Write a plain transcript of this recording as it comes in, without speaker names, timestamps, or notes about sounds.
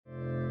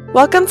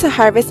Welcome to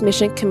Harvest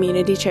Mission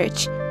Community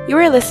Church. You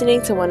are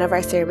listening to one of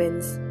our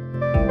sermons.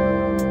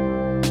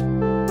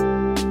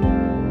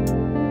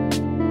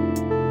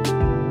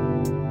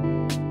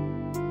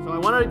 So I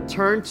want to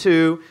turn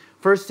to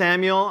 1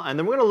 Samuel, and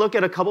then we're going to look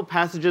at a couple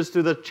passages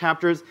through the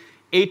chapters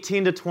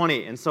 18 to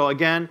 20. And so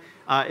again,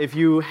 if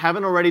you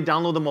haven't already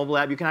downloaded the mobile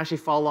app, you can actually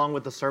follow along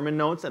with the sermon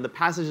notes, and the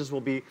passages will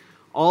be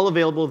all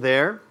available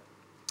there.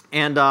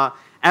 And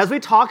as we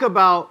talk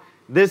about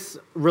this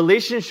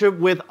relationship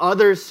with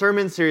other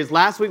sermon series,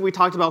 last week we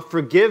talked about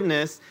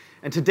forgiveness,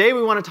 and today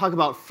we want to talk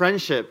about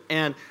friendship.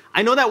 And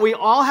I know that we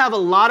all have a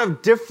lot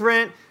of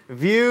different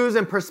views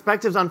and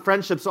perspectives on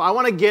friendship, so I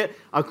want to get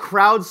a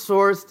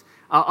crowdsourced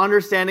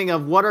understanding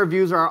of what our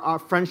views our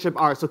friendship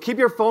are. So keep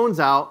your phones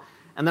out,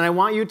 and then I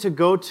want you to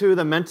go to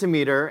the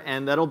Mentimeter,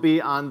 and that'll be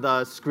on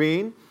the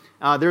screen.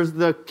 There's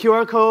the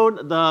QR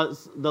code,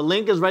 the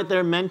link is right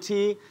there,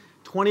 Menti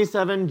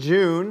 27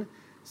 June.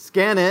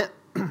 Scan it.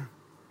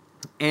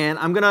 And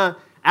I'm going to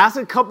ask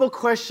a couple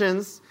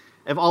questions,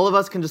 if all of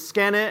us can just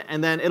scan it,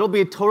 and then it'll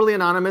be totally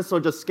anonymous, so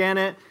just scan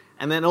it,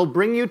 and then it'll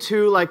bring you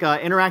to like an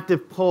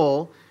interactive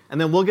poll, and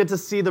then we'll get to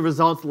see the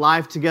results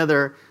live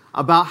together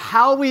about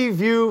how we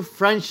view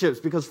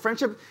friendships, because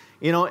friendship,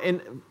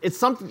 it's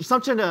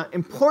such an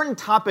important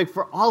topic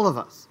for all of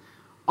us.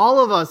 All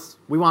of us,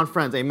 we want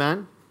friends,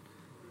 amen?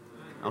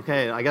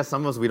 Okay, I guess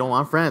some of us, we don't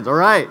want friends, all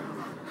right.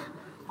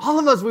 All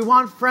of us, we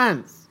want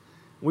friends.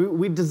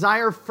 We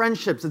desire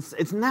friendships.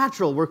 It's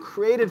natural. We're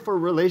created for a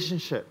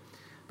relationship.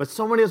 But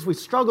so many of us, we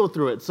struggle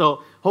through it.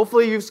 So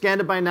hopefully you've scanned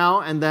it by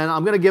now, and then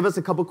I'm going to give us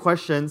a couple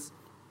questions.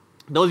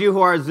 Those of you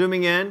who are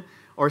zooming in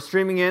or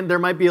streaming in, there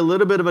might be a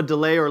little bit of a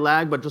delay or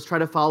lag, but just try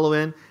to follow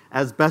in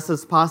as best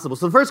as possible.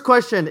 So the first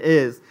question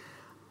is,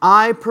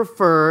 I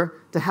prefer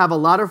to have a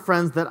lot of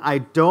friends that I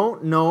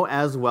don't know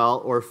as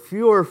well, or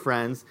fewer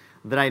friends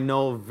that I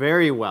know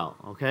very well,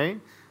 okay?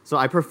 So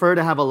I prefer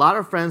to have a lot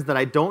of friends that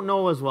I don't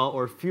know as well,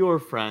 or fewer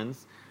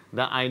friends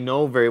that I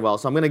know very well.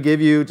 So I'm going to give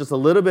you just a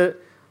little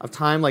bit of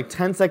time, like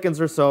 10 seconds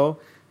or so.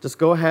 Just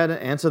go ahead and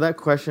answer that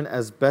question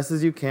as best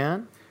as you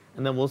can,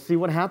 and then we'll see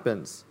what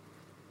happens.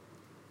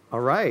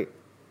 All right.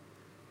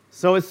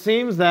 So it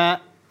seems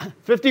that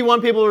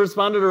 51 people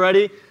responded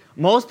already.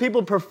 Most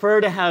people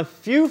prefer to have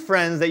few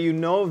friends that you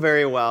know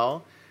very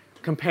well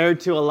compared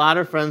to a lot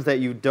of friends that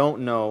you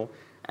don't know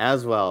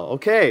as well.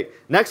 Okay,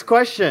 next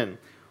question.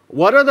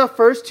 What are the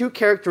first two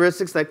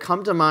characteristics that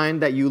come to mind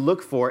that you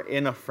look for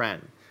in a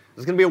friend?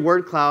 There's going to be a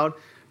word cloud.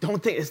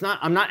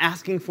 I'm not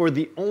asking for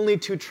the only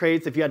two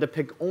traits if you had to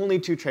pick only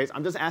two traits.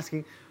 I'm just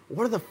asking,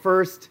 what are the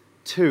first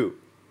two?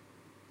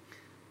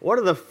 What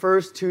are the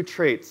first two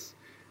traits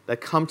that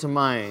come to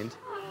mind?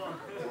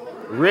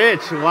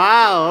 Rich,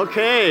 wow,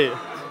 okay.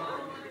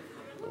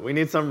 We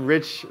need some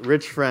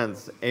rich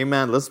friends.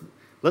 Amen.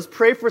 Let's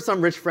pray for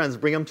some rich friends.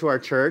 Bring them to our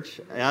church,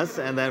 yes,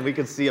 and then we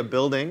can see a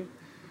building.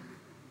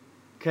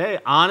 Okay,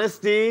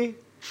 honesty,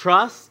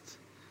 trust,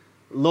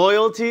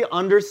 loyalty,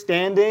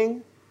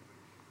 understanding.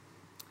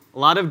 A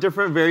lot of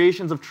different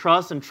variations of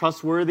trust and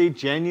trustworthy,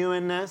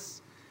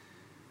 genuineness,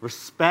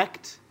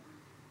 respect,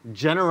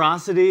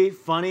 generosity,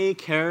 funny,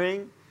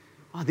 caring.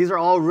 Oh, these are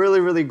all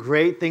really, really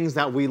great things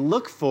that we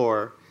look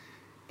for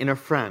in a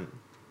friend.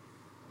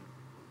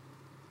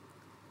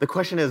 The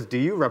question is, do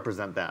you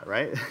represent that,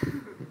 right?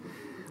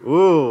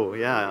 Ooh,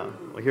 yeah,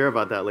 we'll hear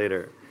about that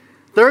later.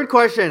 Third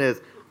question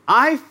is,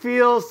 I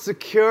feel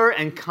secure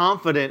and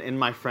confident in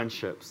my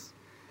friendships.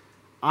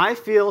 I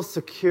feel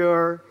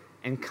secure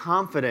and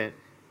confident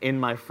in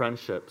my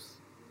friendships.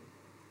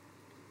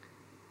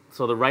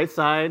 So the right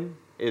side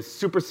is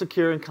super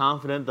secure and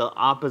confident. The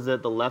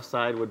opposite, the left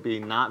side, would be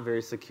not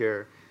very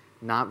secure,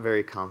 not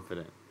very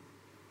confident.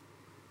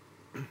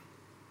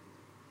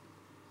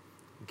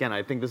 Again,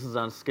 I think this is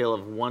on a scale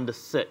of 1 to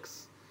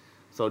 6.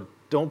 So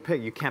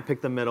you can't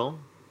pick the middle.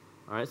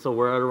 All right, so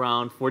we're at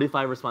around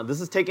 45 responses.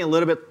 This is taking a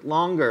little bit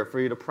longer for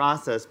you to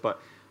process,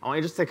 but I want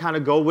you just to kind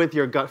of go with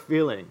your gut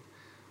feeling.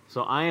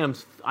 So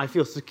I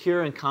feel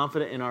secure and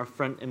confident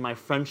in my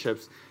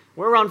friendships.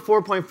 We're around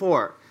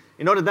 4.4.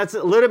 You know, that's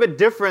a little bit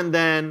different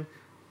than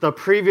the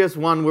previous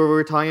one where we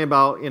were talking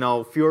about,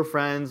 fewer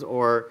friends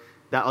or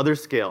that other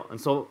scale.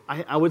 And so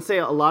I would say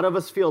a lot of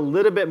us feel a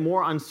little bit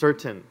more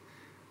uncertain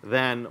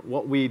than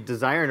what we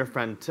desire in a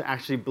friend to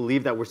actually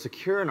believe that we're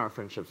secure in our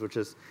friendships, which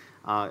is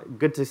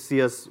good to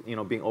see us,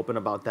 being open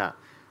about that.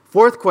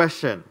 Fourth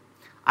question.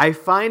 I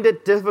find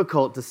it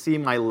difficult to see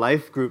my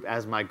life group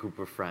as my group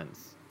of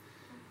friends.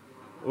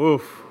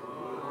 Oof.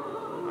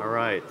 All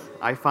right.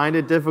 I find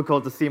it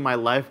difficult to see my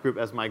life group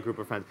as my group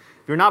of friends.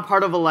 If you're not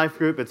part of a life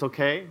group, it's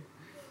okay.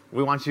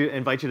 We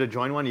invite you to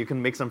join one. You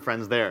can make some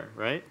friends there,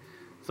 right?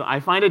 So I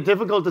find it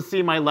difficult to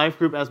see my life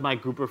group as my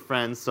group of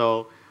friends.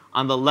 So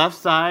on the left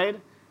side,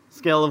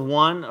 scale of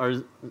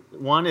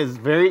 1 is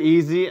very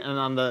easy, and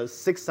on the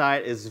 6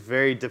 side is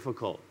very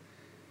difficult.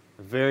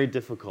 Very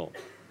difficult.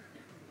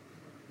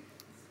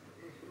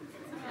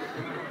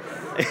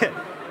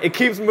 It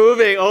keeps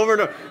moving over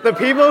and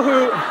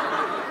over.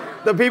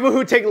 The people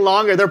who take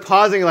longer, they're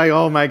pausing like,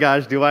 oh my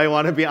gosh, do I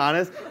want to be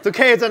honest? It's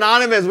okay, it's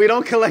anonymous. We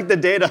don't collect the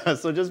data,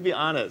 so just be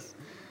honest.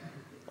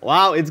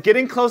 Wow, it's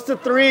getting close to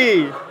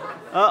 3.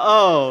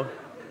 Uh-oh.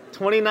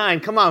 29.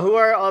 Come on, who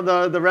are all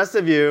the rest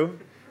of you?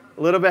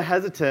 A little bit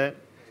hesitant.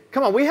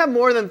 Come on, we have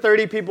more than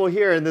 30 people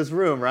here in this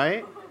room,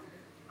 right?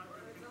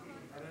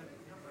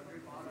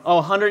 Oh,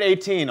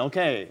 118,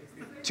 okay.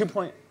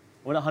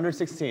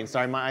 116.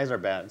 Sorry, my eyes are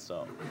bad,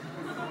 so.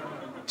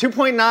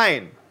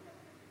 2.9.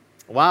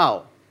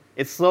 Wow.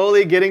 It's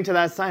slowly getting to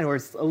that sign where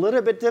it's a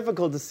little bit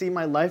difficult to see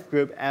my life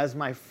group as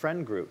my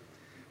friend group.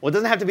 Well, it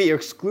doesn't have to be your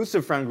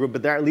exclusive friend group,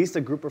 but they're at least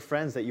a group of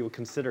friends that you would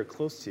consider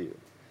close to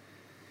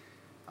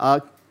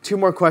you. 2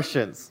 more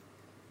questions.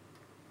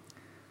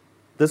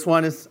 This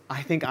one is,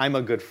 I think I'm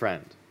a good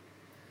friend.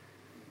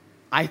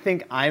 I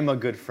think I'm a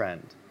good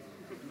friend.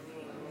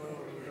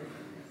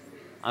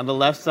 On the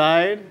left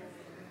side,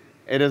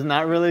 it is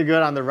not really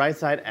good. On the right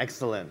side,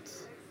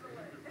 excellent.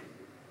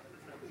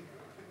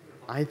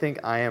 I think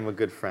I am a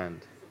good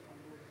friend.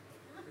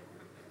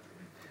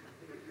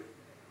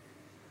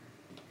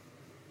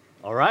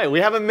 All right, we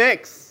have a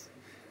mix.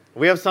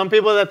 We have some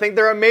people that think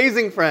they're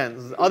amazing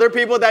friends. Other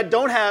people that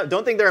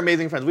don't think they're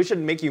amazing friends. We should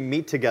make you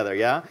meet together,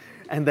 yeah?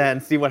 And then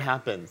see what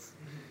happens.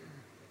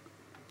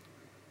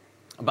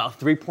 About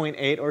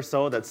 3.8 or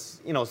so.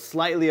 That's,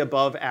 slightly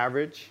above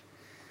average.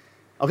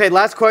 Okay,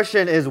 last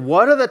question is,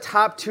 what are the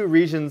top 2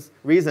 reasons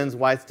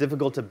why it's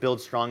difficult to build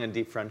strong and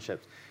deep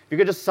friendships? If you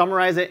could just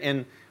summarize it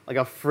in like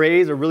a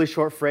phrase, a really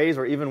short phrase,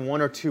 or even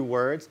 1 or 2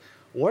 words,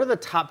 what are the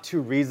top 2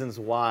 reasons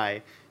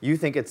why you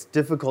think it's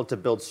difficult to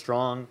build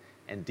strong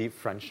and deep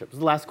friendships? This is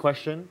the last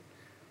question.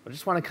 I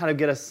just want to kind of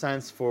get a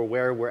sense for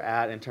where we're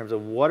at in terms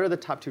of what are the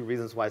top 2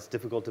 reasons why it's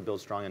difficult to build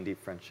strong and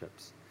deep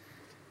friendships.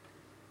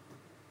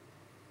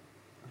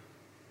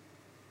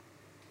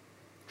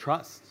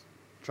 Trust.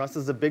 Trust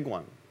is a big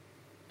one.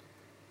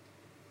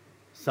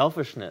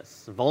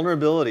 Selfishness,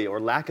 vulnerability or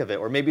lack of it,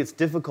 or maybe it's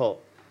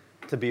difficult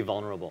to be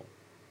vulnerable.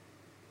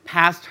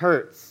 Past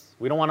hurts.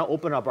 We don't want to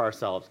open up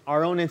ourselves.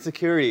 Our own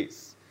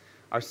insecurities,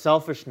 our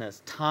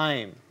selfishness,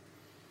 time,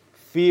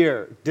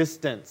 fear,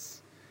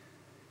 distance.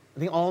 I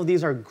think all of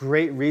these are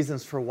great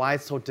reasons for why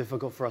it's so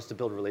difficult for us to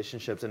build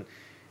relationships.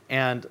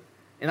 And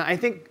I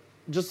think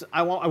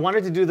I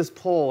wanted to do this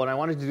poll, and I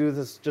wanted to do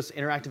this just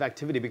interactive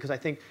activity because I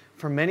think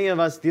for many of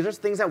us, these are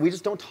things that we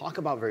just don't talk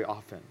about very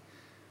often.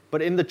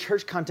 But in the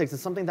church context,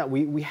 it's something that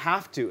we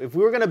have to. If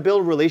we were going to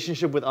build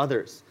relationship with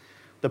others,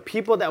 the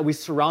people that we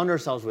surround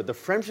ourselves with, the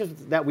friendships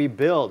that we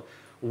build,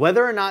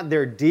 whether or not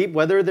they're deep,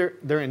 whether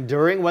they're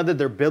enduring, whether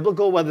they're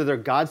biblical, whether they're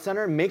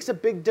God-centered, makes a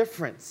big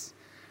difference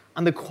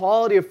on the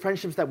quality of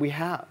friendships that we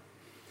have.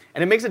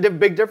 And it makes a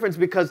big difference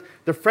because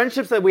the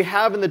friendships that we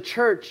have in the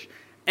church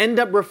end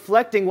up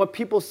reflecting what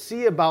people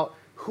see about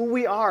who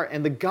we are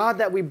and the God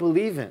that we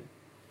believe in.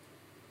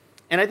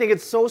 And I think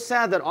it's so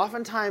sad that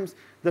oftentimes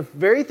the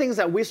very things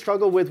that we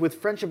struggle with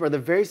friendship are the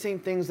very same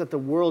things that the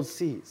world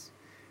sees.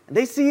 And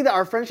they see that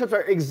our friendships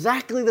are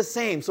exactly the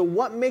same. So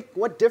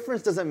what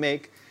difference does it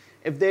make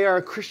if they are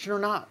a Christian or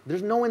not?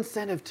 There's no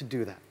incentive to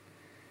do that.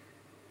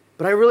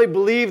 But I really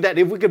believe that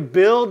if we could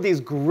build these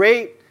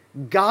great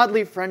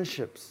godly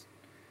friendships,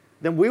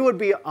 then we would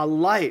be a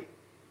light.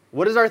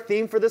 What is our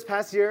theme for this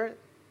past year?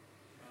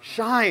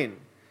 Shine.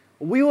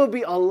 We will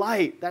be a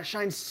light that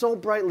shines so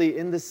brightly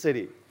in this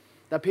city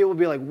that people will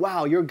be like,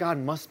 wow, your God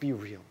must be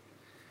real.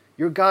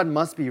 Your God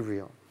must be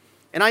real.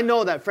 And I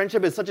know that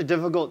friendship is such a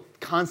difficult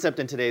concept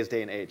in today's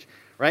day and age,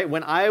 right?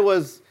 When I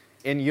was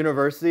in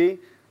university,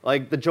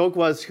 like the joke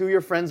was who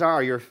your friends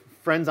are your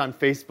friends on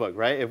Facebook,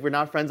 right? If we're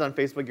not friends on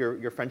Facebook,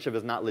 your friendship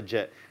is not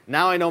legit.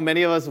 Now I know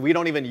many of us, we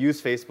don't even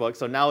use Facebook,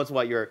 so now it's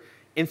what your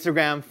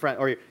Instagram friend,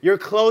 or your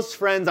close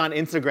friends on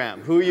Instagram,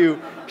 who you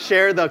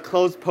share the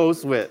close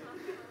posts with,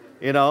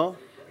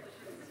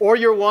 Or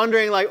you're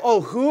wondering like,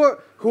 oh, who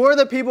are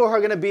the people who are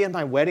going to be in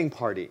my wedding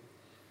party?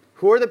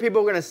 Who are the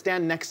people who are going to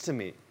stand next to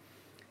me?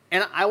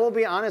 And I will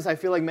be honest, I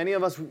feel like many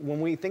of us, when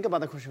we think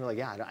about the question, we're like,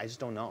 yeah, I just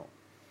don't know.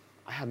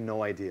 I have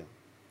no idea.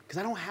 Because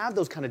I don't have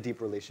those kind of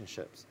deep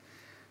relationships.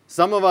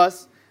 Some of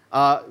us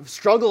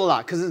struggle a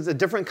lot because it's a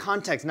different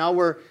context. Now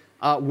we're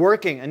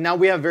working, and now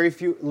we have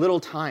little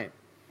time.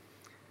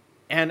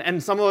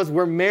 And some of us,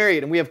 we're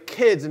married, and we have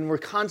kids, and we're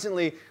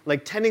constantly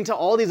like tending to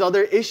all these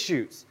other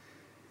issues.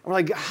 And we're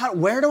like,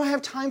 where do I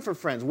have time for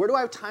friends? Where do I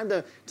have time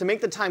to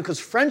make the time? Because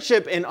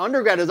friendship in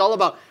undergrad is all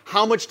about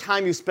how much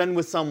time you spend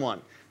with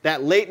someone.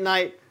 That late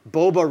night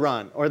boba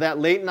run or that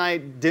late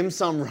night dim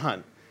sum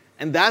run.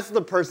 And that's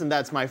the person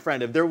that's my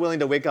friend. If they're willing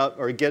to wake up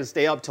or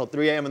stay up till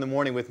 3 a.m. in the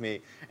morning with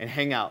me and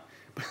hang out.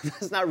 But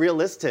that's not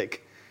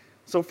realistic.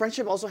 So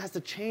friendship also has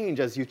to change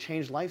as you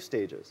change life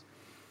stages.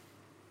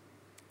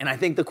 And I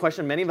think the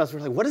question many of us were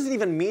like, what does it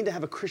even mean to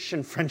have a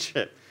Christian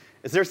friendship?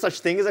 Is there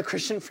such thing as a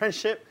Christian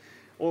friendship?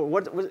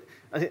 Or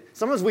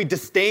sometimes we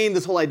disdain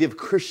this whole idea of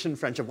Christian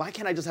friendship. Why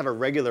can't I just have a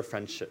regular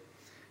friendship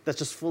that's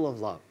just full of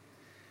love?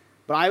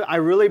 But I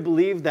really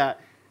believe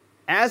that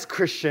as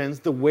Christians,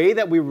 the way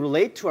that we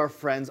relate to our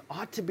friends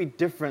ought to be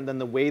different than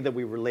the way that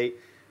we relate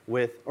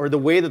with, or the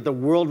way that the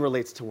world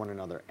relates to one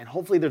another. And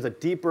hopefully there's a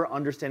deeper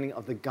understanding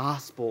of the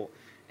gospel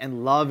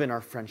and love in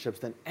our friendships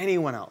than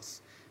anyone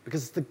else.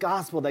 Because it's the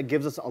gospel that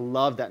gives us a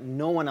love that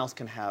no one else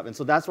can have. And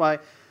so that's why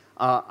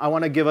I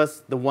want to give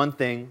us the one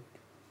thing.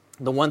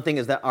 The one thing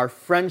is that our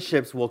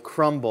friendships will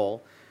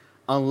crumble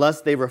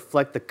unless they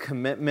reflect the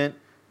commitment,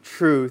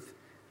 truth,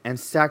 and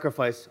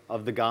sacrifice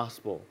of the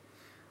gospel.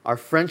 Our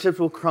friendships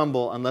will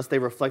crumble unless they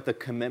reflect the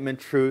commitment,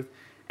 truth,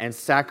 and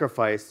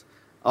sacrifice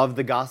of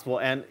the gospel.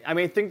 And I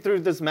mean, think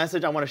through this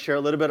message. I want to share a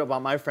little bit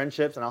about my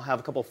friendships, and I'll have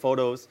a couple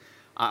photos.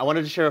 I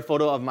wanted to share a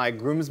photo of my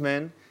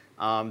groomsmen.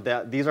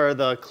 These are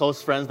the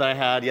close friends that I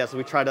had. Yes,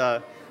 we tried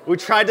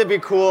to be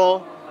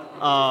cool.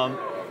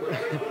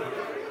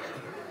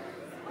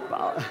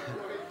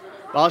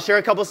 I'll share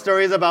a couple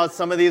stories about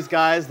some of these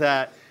guys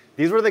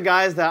these were the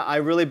guys that I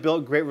really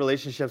built great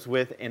relationships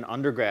with in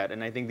undergrad.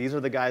 And I think these are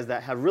the guys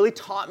that have really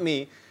taught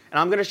me. And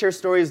I'm going to share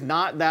stories,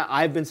 not that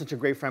I've been such a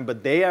great friend,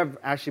 but they have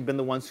actually been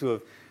the ones who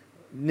have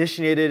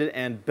initiated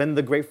and been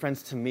the great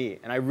friends to me.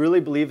 And I really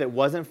believe it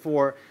wasn't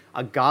for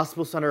a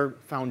gospel-centered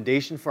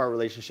foundation for our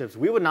relationships,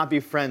 we would not be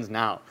friends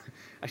now.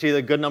 Actually,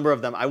 a good number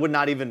of them, I would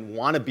not even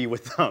want to be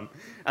with them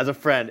as a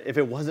friend if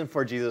it wasn't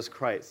for Jesus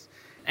Christ.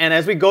 And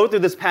as we go through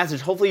this passage,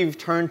 hopefully you've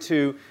turned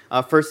to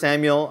 1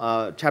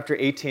 Samuel chapter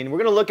 18. We're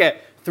going to look at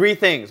three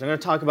things. I'm going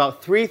to talk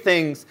about three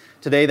things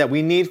today that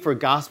we need for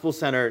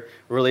gospel-centered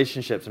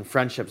relationships and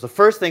friendships. The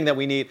first thing that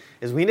we need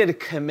is we need a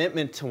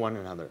commitment to one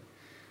another.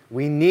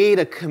 We need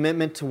a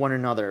commitment to one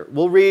another.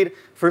 We'll read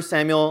 1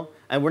 Samuel,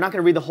 and we're not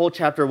going to read the whole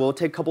chapter. We'll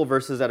take a couple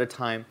verses at a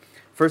time.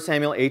 1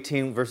 Samuel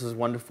 18, verses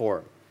 1 to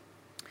 4.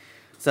 It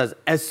says,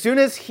 "As soon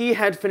as he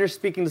had finished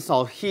speaking to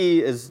Saul,"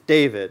 he is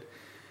David,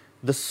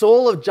 "the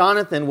soul of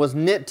Jonathan was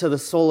knit to the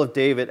soul of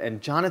David,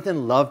 and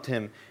Jonathan loved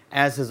him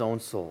as his own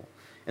soul.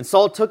 And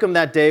Saul took him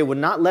that day, would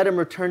not let him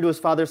return to his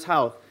father's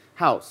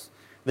house.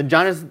 Then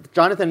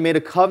Jonathan made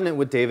a covenant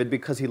with David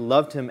because he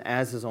loved him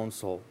as his own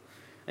soul.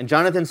 And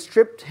Jonathan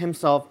stripped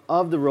himself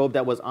of the robe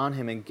that was on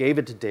him and gave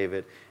it to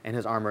David and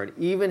his armor, and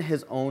even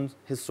his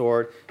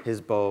sword,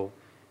 his bow,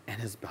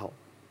 and his belt."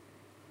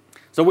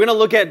 So we're going to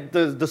look at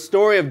the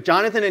story of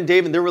Jonathan and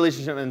David, their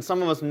relationship, and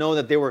some of us know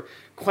that they were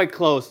quite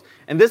close.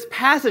 And this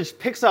passage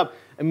picks up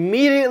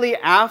immediately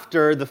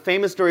after the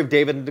famous story of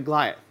David and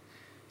Goliath.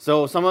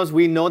 So some of us,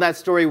 we know that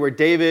story where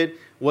David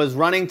was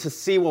running to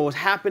see what was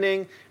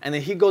happening, and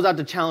then he goes out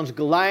to challenge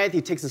Goliath.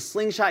 He takes a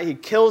slingshot, he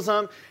kills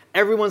him.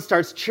 Everyone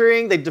starts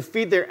cheering, they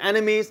defeat their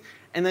enemies,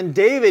 and then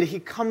David, he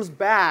comes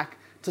back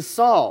to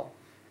Saul.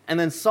 And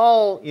then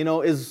Saul,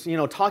 is,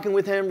 talking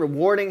with him,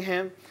 rewarding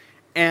him.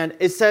 And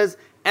it says,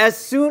 as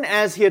soon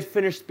as he had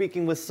finished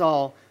speaking with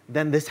Saul,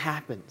 then this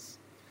happens.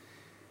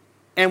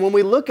 And when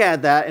we look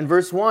at that in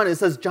verse 1, it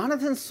says,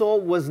 Jonathan's soul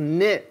was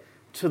knit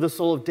to the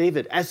soul of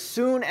David. As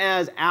soon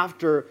as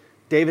after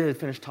David had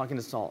finished talking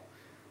to Saul,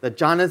 that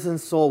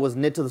Jonathan's soul was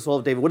knit to the soul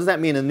of David. What does that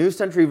mean? In the New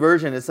Century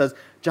Version, it says,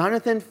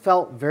 Jonathan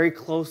felt very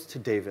close to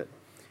David.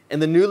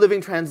 In the New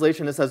Living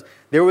Translation, it says,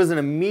 there was an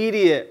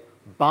immediate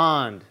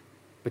bond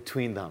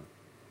between them.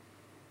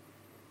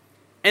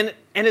 And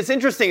it's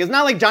interesting. It's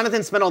not like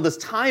Jonathan spent all this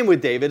time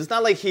with David. It's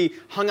not like he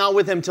hung out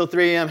with him till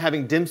 3 a.m.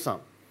 having dim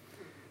sum.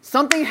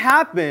 Something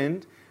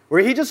happened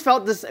where he just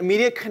felt this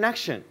immediate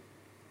connection.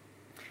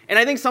 And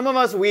I think some of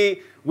us,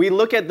 we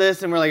look at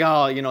this and we're like,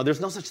 oh,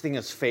 there's no such thing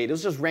as fate. It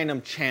was just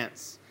random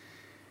chance.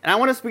 And I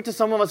want to speak to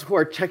some of us who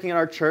are checking out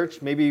our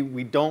church. Maybe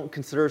we don't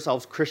consider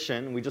ourselves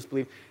Christian. We just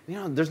believe,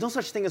 there's no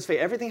such thing as fate.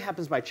 Everything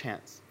happens by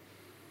chance.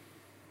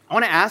 I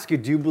want to ask you,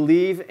 do you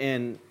believe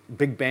in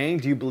Big Bang?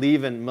 Do you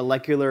believe in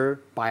molecular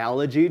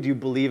biology? Do you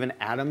believe in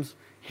atoms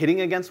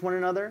hitting against one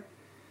another?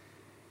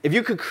 If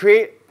you could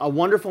create a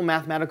wonderful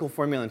mathematical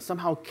formula and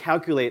somehow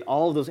calculate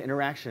all of those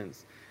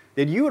interactions,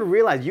 then you would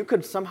realize you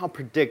could somehow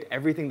predict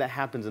everything that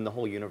happens in the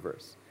whole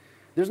universe.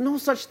 There's no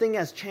such thing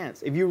as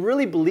chance. If you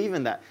really believe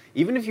in that,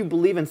 even if you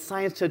believe in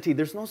science to a T,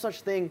 there's no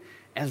such thing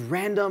as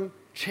random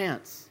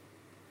chance.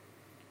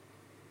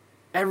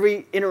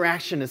 Every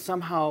interaction is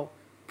somehow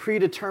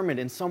predetermined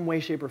in some way,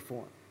 shape, or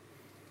form.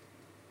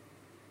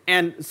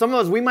 And some of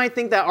us, we might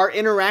think that our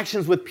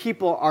interactions with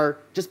people are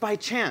just by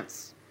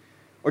chance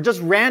or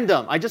just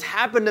random. I just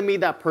happened to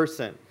meet that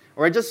person,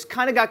 or I just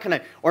kind of got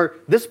connected, or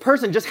this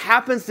person just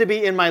happens to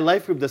be in my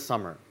life group this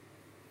summer.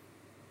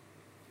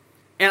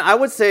 And I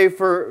would say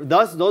for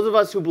those of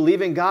us who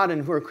believe in God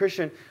and who are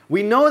Christian,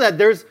 we know that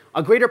there's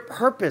a greater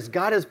purpose.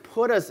 God has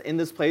put us in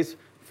this place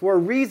for a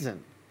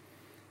reason.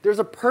 There's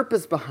a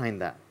purpose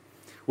behind that.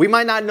 We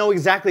might not know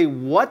exactly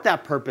what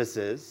that purpose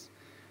is,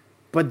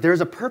 but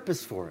there's a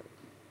purpose for it.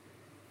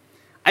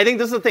 I think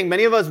this is the thing.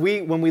 Many of us,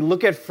 when we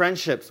look at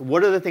friendships,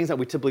 what are the things that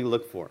we typically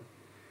look for?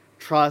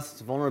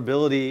 Trust,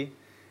 vulnerability,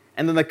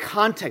 and then the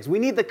context. We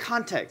need the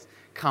context.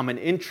 Common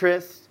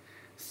interests,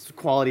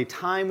 quality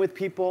time with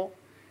people.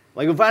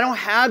 Like if I don't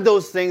have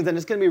those things, then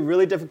it's going to be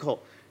really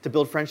difficult to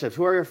build friendships.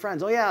 Who are your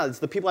friends? Oh yeah, it's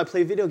the people I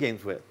play video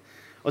games with.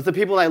 Or it's the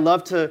people I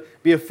love to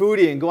be a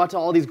foodie and go out to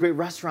all these great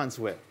restaurants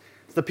with.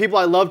 It's the people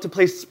I love to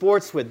play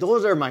sports with.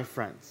 Those are my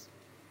friends.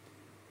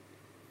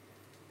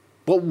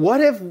 But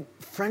what if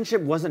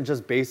friendship wasn't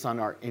just based on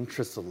our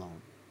interests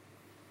alone?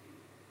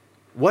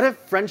 What if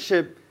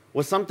friendship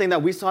was something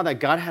that we saw that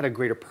God had a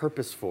greater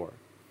purpose for?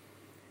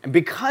 And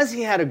because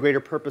he had a greater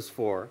purpose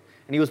for,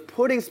 and he was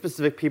putting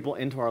specific people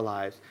into our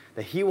lives,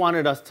 that he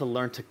wanted us to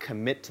learn to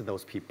commit to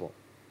those people,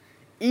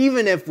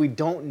 even if we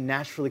don't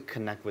naturally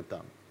connect with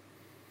them.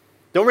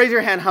 Don't raise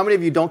your hand, how many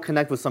of you don't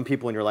connect with some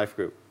people in your life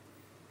group?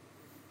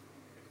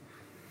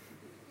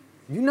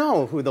 You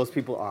know who those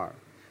people are.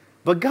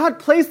 But God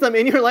placed them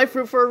in your life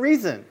group for a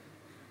reason.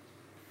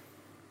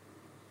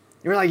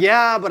 You're like,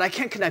 yeah, but I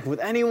can't connect with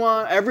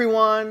anyone,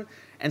 everyone.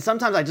 And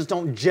sometimes I just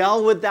don't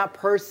gel with that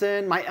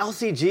person. My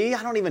LCG,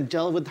 I don't even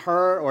gel with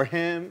her or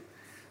him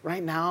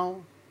right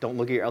now. Don't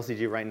look at your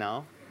LCG right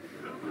now.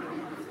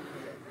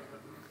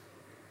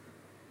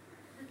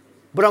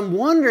 But I'm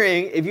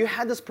wondering if you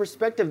had this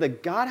perspective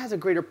that God has a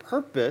greater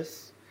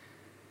purpose,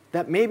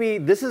 that maybe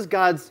this is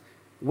God's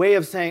way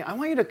of saying, I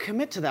want you to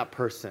commit to that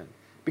person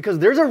because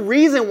there's a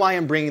reason why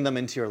I'm bringing them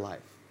into your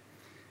life.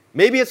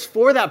 Maybe it's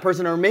for that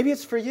person or maybe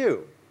it's for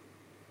you.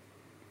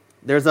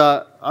 There's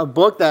a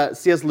book that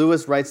C.S.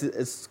 Lewis writes,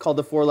 it's called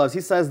The Four Loves.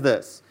 He says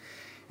this.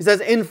 He says,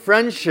 in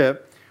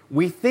friendship,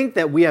 we think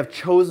that we have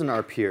chosen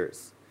our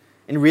peers.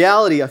 In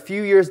reality, a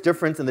few years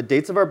difference in the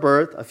dates of our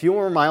birth, a few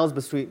more miles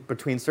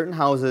between certain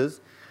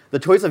houses, the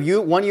choice of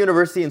one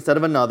university instead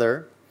of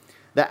another,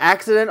 the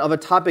accident of a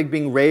topic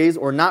being raised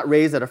or not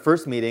raised at a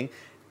first meeting,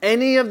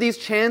 any of these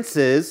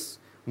chances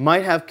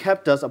might have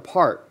kept us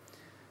apart.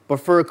 But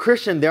for a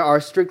Christian, there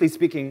are, strictly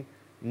speaking,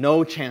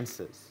 no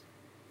chances.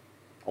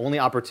 Only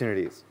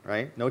opportunities,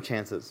 right? No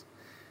chances.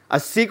 A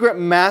secret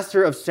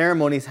master of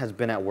ceremonies has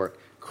been at work.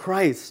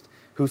 Christ,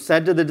 who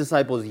said to the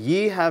disciples,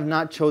 ye have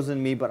not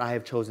chosen me, but I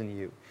have chosen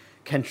you,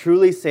 can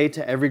truly say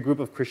to every group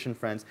of Christian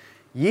friends,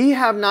 ye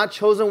have not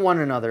chosen one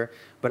another,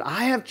 but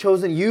I have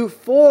chosen you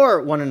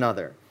for one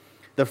another.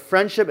 The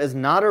friendship is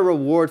not a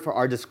reward for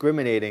our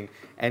discriminating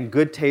and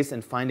good taste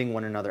in finding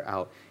one another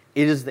out.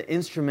 It is the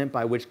instrument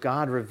by which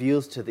God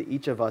reveals to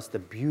each of us the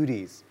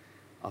beauties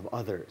of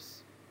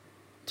others.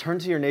 Turn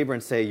to your neighbor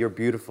and say, you're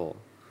beautiful.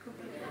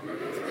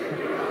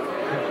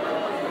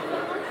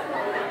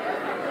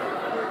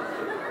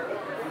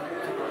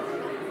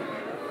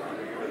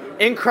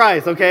 In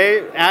Christ,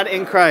 okay? Add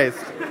in Christ.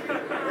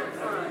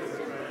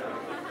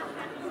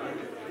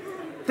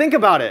 Think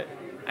about it.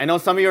 I know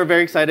some of you are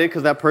very excited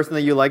because that person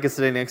that you like is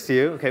sitting next to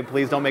you. Okay,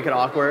 please don't make it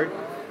awkward.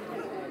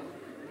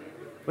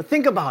 But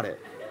think about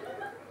it.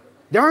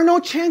 There are no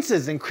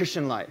chances in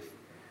Christian life.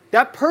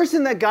 That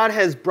person that God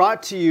has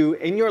brought to you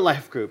in your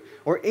life group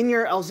or in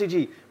your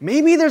LCG,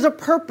 maybe there's a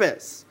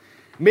purpose.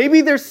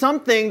 Maybe there's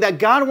something that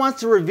God wants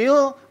to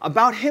reveal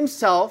about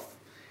himself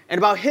and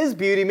about his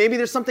beauty. Maybe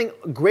there's something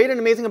great and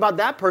amazing about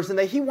that person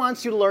that he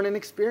wants you to learn and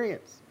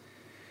experience.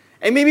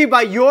 And maybe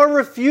by your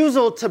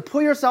refusal to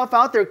put yourself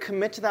out there,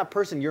 commit to that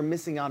person, you're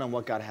missing out on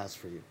what God has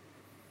for you.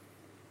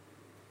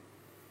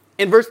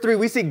 In verse 3,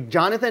 we see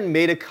Jonathan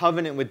made a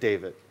covenant with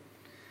David.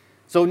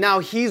 So now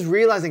he's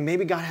realizing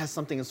maybe God has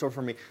something in store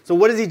for me. So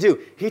what does he do?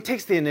 He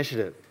takes the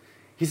initiative.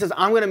 He says,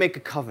 I'm going to make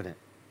a covenant.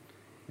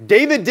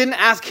 David didn't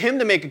ask him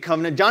to make a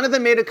covenant.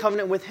 Jonathan made a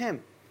covenant with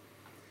him.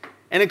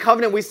 And a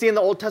covenant we see in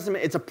the Old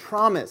Testament, it's a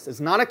promise.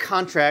 It's not a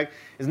contract.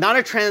 It's not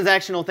a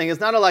transactional thing. It's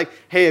not a like,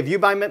 hey, if you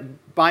buy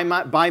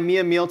me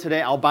a meal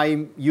today, I'll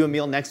buy you a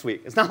meal next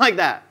week. It's not like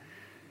that.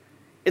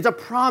 It's a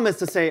promise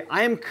to say,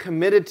 I am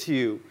committed to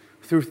you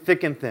through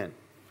thick and thin,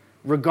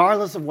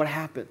 regardless of what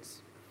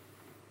happens.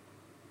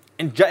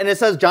 And it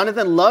says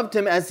Jonathan loved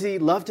him as he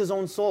loved his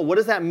own soul. What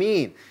does that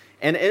mean?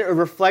 And it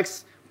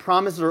reflects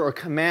promises or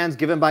commands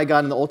given by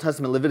God in the Old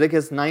Testament.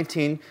 Leviticus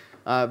 19,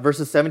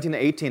 verses 17 to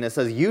 18. It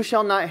says, you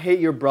shall not hate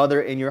your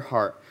brother in your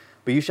heart,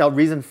 but you shall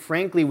reason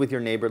frankly with your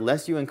neighbor,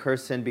 lest you incur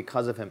sin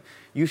because of him.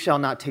 You shall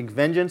not take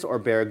vengeance or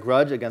bear a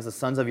grudge against the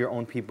sons of your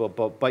own people,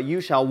 but you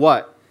shall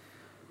what?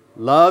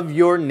 Love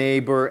your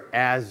neighbor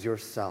as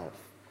yourself.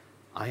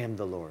 I am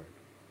the Lord.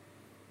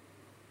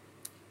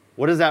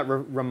 What does that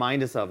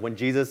remind us of when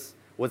Jesus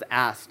was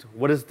asked,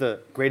 what is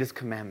the greatest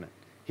commandment?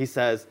 He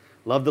says,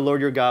 love the Lord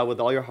your God with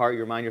all your heart,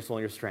 your mind, your soul,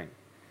 and your strength.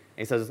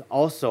 And he says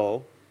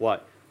also,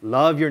 what?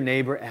 Love your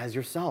neighbor as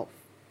yourself.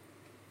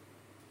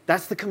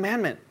 That's the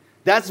commandment.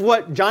 That's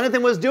what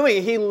Jonathan was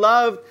doing. He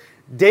loved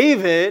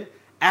David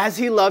as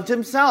he loved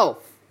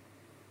himself.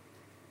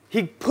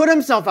 He put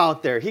himself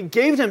out there. He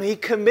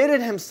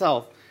committed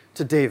himself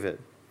to David.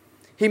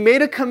 He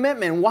made a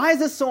commitment. Why is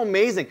this so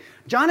amazing?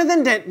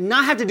 Jonathan did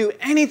not have to do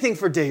anything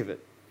for David.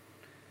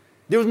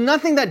 There was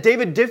nothing that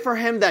David did for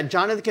him that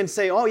Jonathan can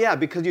say, oh yeah,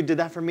 because you did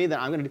that for me, then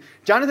I'm going to do.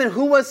 Jonathan,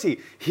 who was he?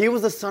 He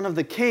was the son of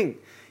the king.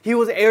 He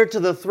was heir to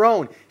the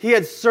throne. He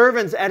had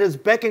servants at his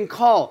beck and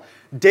call.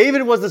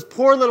 David was this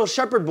poor little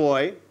shepherd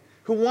boy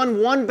who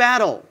won one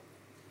battle.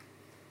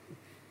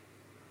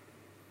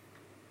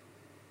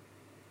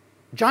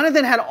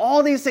 Jonathan had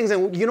all these things,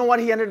 and you know what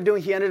he ended up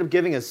doing? He ended up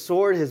giving his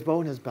sword, his bow,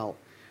 and his belt.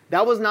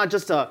 That was not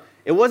just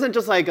it wasn't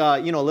just like a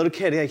little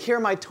kid, hey, here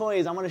are my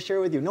toys, I want to share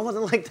with you. No, it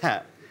wasn't like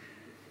that.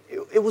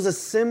 It was a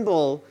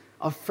symbol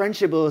of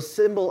friendship. It was a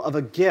symbol of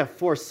a gift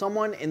for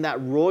someone in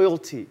that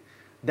royalty,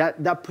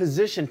 that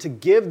position to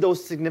give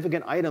those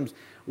significant items.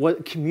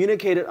 What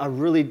communicated a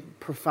really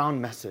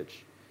profound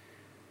message.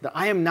 That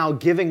I am now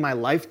giving my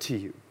life to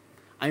you.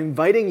 I'm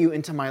inviting you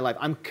into my life.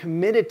 I'm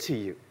committed to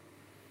you.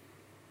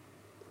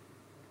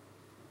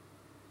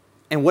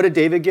 And what did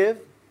David give?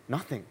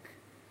 Nothing.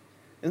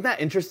 Isn't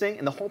that interesting?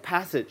 In the whole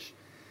passage,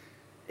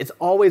 it's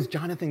always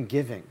Jonathan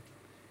giving.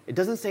 It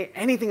doesn't say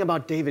anything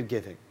about David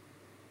giving.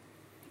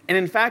 And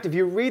in fact, if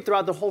you read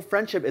throughout the whole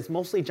friendship, it's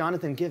mostly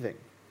Jonathan giving.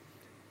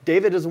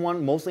 David is the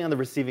one mostly on the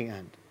receiving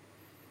end.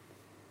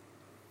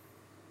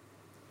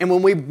 And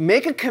when we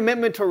make a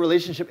commitment to a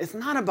relationship, it's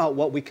not about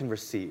what we can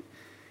receive.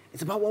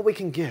 It's about what we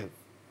can give.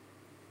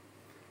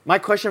 My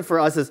question for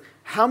us is,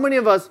 how many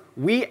of us,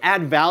 we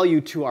add value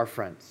to our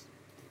friends?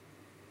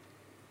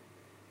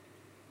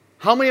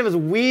 How many of us,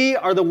 we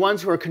are the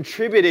ones who are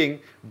contributing,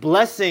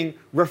 blessing,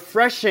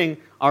 refreshing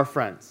our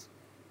friends?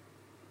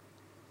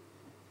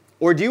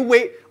 Or do you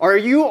wait? Or are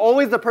you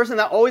always the person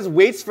that always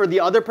waits for the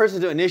other person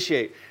to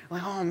initiate?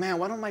 Like, oh man,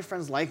 why don't my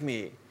friends like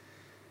me?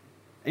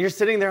 And you're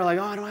sitting there like,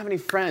 oh, I don't have any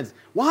friends.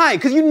 Why?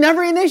 Because you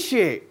never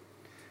initiate.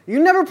 You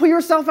never put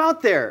yourself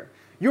out there.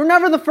 You're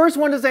never the first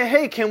one to say,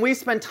 hey, can we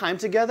spend time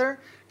together?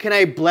 Can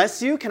I bless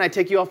you? Can I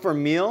take you out for a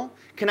meal?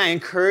 Can I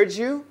encourage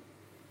you?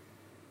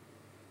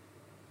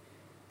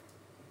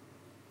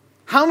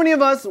 How many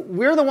of us,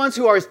 we're the ones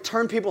who always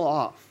turn people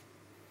off?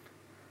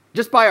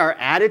 Just by our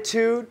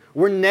attitude,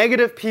 we're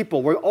negative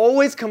people. We're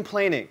always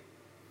complaining.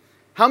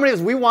 How many of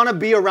us, we want to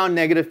be around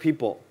negative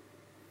people?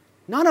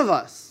 None of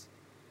us.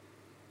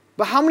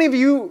 But how many of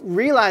you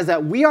realize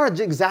that we are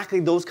exactly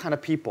those kind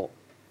of people?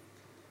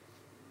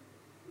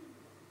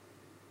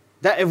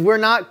 That if we're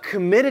not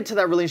committed to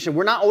that relationship,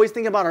 we're not always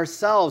thinking about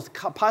ourselves,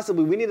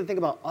 possibly we need to think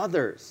about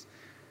others.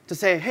 To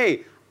say,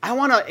 hey, I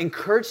want to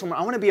encourage someone,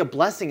 I want to be a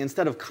blessing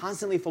instead of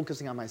constantly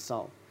focusing on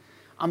myself.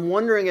 I'm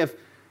wondering if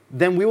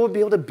then we will be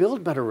able to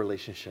build better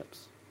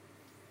relationships.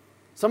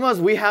 Some of us,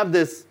 we have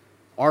this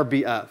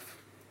RBF.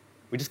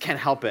 We just can't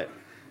help it.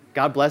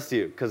 God bless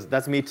you, because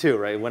that's me too,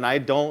 right? When I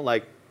don't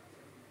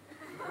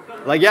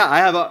yeah,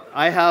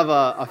 I have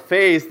a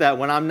face that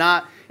when I'm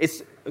not,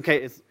 it's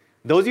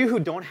those of you who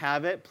don't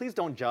have it, please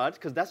don't judge,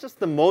 because that's just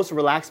the most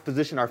relaxed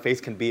position our face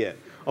can be in,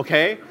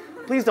 okay?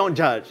 Please don't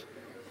judge.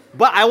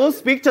 But I will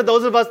speak to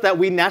those of us that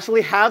we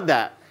naturally have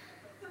that.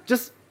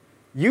 Just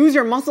use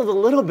your muscles a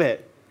little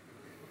bit,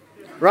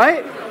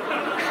 right?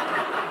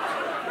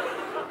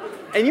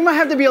 And you might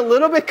have to be a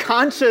little bit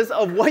conscious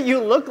of what you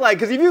look like,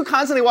 because if you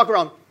constantly walk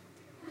around,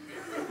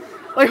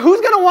 like,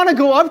 who's going to want to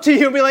go up to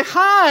you and be like,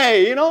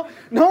 hi, no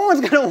one's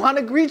going to want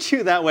to greet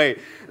you that way.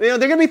 They're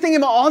going to be thinking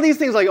about all these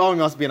things like, oh, he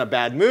must be in a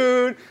bad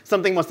mood.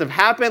 Something must have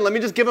happened. Let me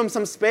just give him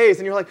some space.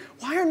 And you're like,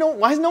 why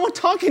is no one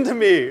talking to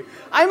me?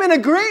 I'm in a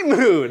great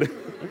mood.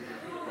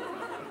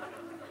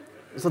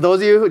 So those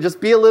of you who just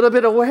be a little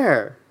bit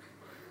aware.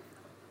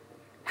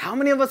 How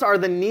many of us are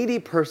the needy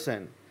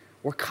person?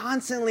 We're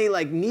constantly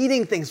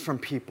needing things from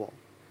people.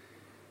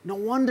 No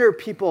wonder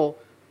people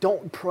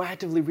don't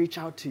proactively reach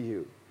out to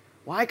you.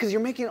 Why? Because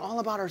you're making it all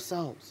about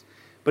ourselves.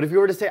 But if you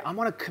were to say, I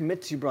want to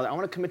commit to you, brother, I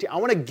want to commit to you, I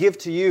want to give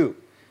to you,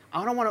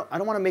 I don't want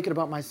to make it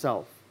about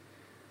myself.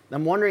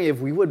 I'm wondering if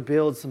we would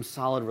build some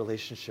solid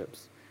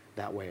relationships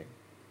that way.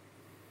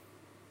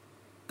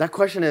 That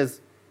question is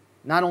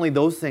not only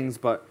those things,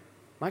 but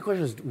my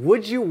question is,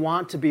 would you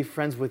want to be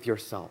friends with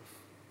yourself?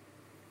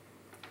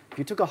 If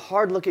you took a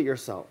hard look at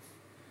yourself,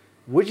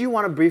 would you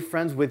want to be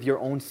friends with your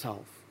own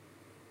self?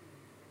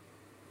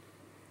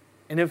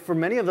 And if for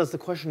many of us the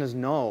question is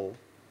no,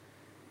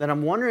 then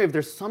I'm wondering if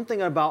there's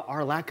something about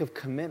our lack of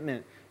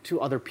commitment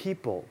to other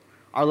people,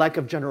 our lack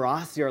of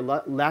generosity, our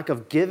lack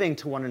of giving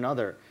to one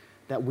another,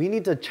 that we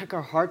need to check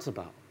our hearts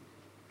about.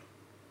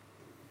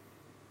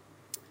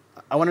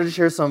 I wanted to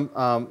share some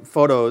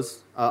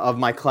photos of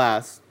my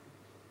class.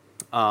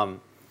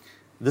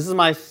 This is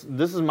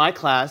my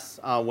class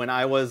when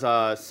I was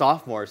a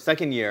sophomore,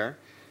 second year,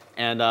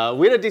 and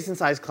we had a decent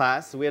sized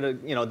class. We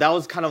had that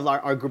was kind of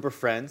our group of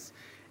friends,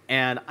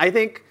 and I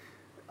think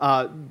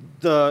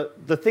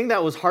the thing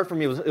that was hard for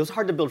me was it was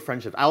hard to build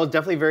friendships. I was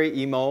definitely very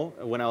emo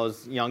when I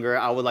was younger.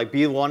 I would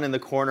be one in the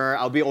corner.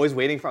 I would be always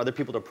waiting for other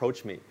people to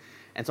approach me,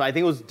 and so I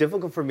think it was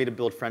difficult for me to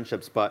build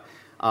friendships. But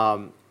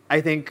I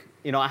think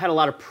I had a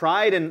lot of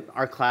pride in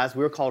our class.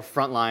 We were called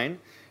Frontline,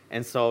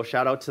 and so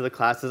shout out to the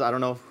classes. I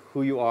don't know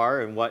who you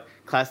are and what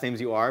class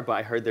names you are, but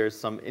I heard there's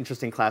some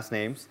interesting class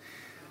names.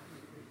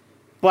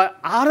 But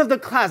out of the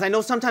class, I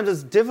know sometimes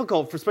it's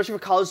difficult, especially for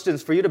college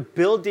students, for you to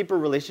build deeper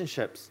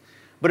relationships.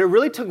 But it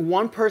really took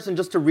one person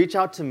just to reach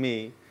out to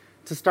me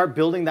to start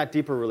building that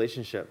deeper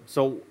relationship.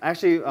 So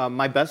actually,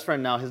 my best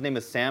friend now, his name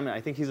is Sam, and I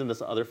think he's in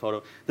this other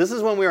photo. This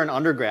is when we were in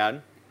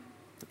undergrad.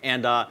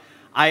 And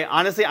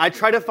I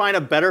tried to find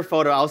a better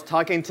photo. I was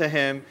talking to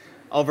him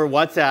over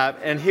WhatsApp,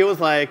 and he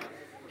was like,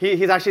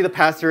 he's actually the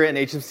pastor in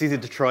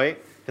HMCC Detroit.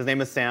 His name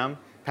is Sam,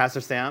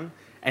 Pastor Sam.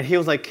 And he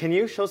was like, can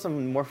you show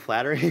some more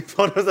flattering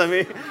photos of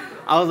me?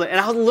 I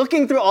was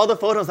looking through all the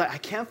photos, I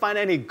can't find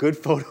any good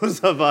photos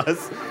of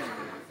us.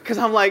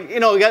 Because I'm like,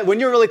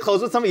 when you're really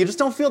close with someone, you just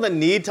don't feel the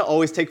need to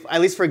always take,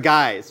 at least for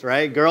guys,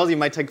 right? Girls, you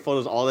might take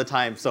photos all the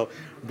time. So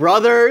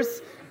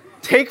brothers,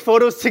 take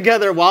photos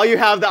together while you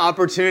have the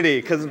opportunity,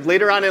 because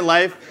later on in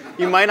life,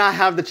 you might not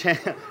have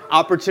the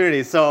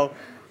opportunity. So,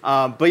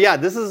 but yeah,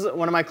 this is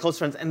one of my close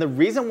friends. And the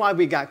reason why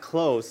we got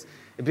close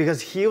is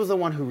because he was the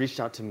one who reached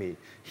out to me.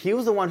 He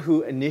was the one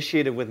who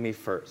initiated with me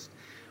first.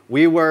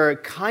 We were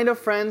kind of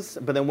friends,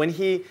 but then when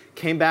he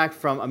came back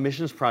from a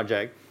missions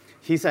project,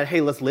 he said,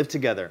 hey, let's live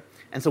together.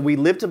 And so we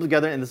lived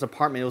together in this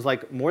apartment. It was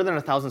like more than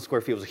 1,000 square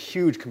feet. It was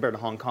huge compared to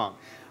Hong Kong.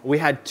 We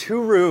had 2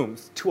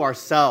 rooms to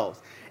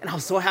ourselves. And I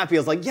was so happy. I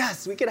was like,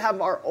 yes, we could have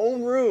our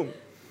own room.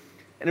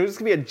 And it was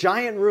going to be a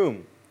giant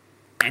room.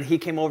 And he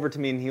came over to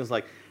me and he was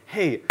like,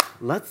 hey,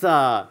 let's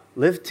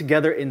live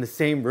together in the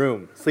same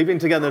room, sleeping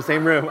together in the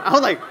same room. I was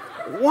like,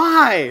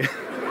 why?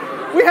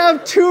 We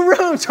have 2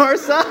 rooms to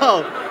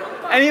ourselves.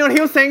 And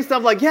he was saying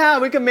stuff like, yeah,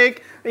 we could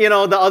make the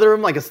other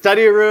room like a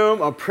study room,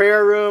 a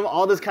prayer room,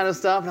 all this kind of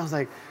stuff. And I was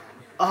like,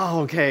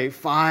 oh, okay,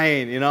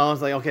 fine. I was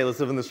like, okay, let's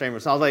live in the same room.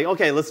 So I was like,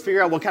 okay, let's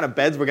figure out what kind of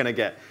beds we're gonna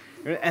get.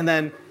 And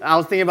then I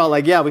was thinking about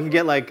like, yeah, we could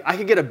get I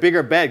could get a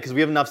bigger bed because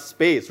we have enough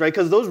space, right?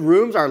 Because those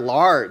rooms are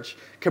large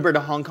compared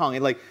to Hong Kong.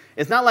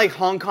 It's not like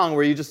Hong Kong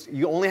where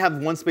you only have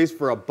one space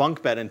for a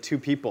bunk bed and 2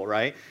 people,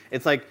 right?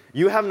 It's like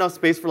you have enough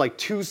space for like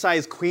 2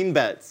 size queen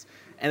beds.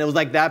 And it was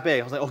like that big.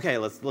 I was like, okay,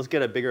 let's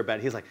get a bigger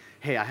bed. He's like,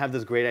 hey, I have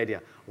this great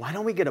idea. Why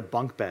don't we get a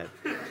bunk bed?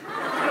 And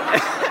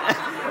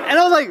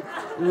I was like,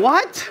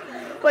 what?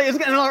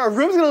 And our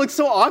room's gonna look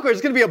so awkward.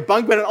 It's gonna be a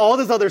bunk bed and all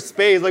this other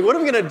space. Like, what are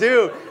we gonna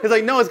do? He's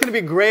like, no, it's gonna be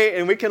great,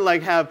 and we can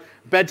have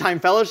bedtime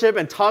fellowship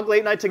and talk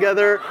late night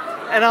together.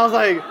 And I was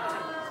like,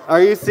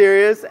 are you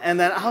serious? And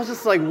then I was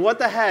just like, what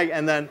the heck?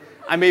 And then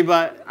I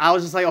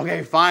was just like,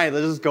 okay, fine,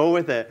 let's just go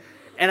with it.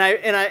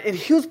 And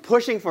he was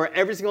pushing for it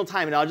every single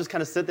time, and I'll just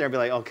kind of sit there and be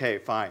like, okay,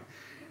 fine.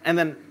 And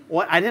then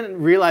I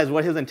didn't realize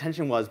what his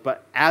intention was,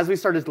 but as we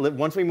started to live,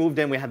 once we moved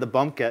in, we had the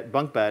bunk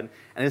bed,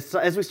 and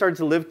as we started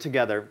to live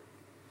together,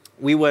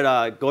 we would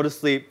go to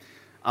sleep.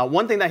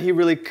 One thing that he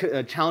really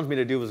challenged me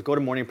to do was go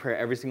to morning prayer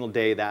every single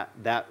day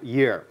that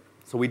year.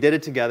 So we did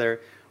it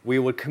together. We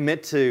would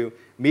commit to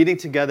meeting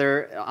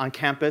together on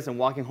campus and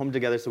walking home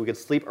together so we could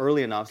sleep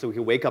early enough, so we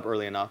could wake up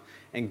early enough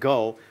and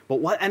go.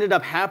 But what ended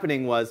up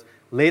happening was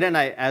late at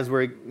night, as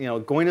we're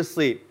going to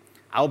sleep,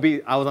 I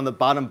was on the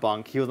bottom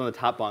bunk, he was on the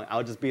top bunk. I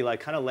would just be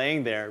kind of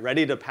laying there,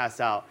 ready to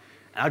pass out,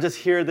 and I would just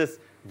hear this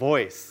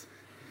voice,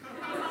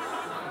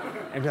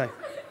 and be like,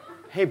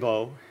 "Hey,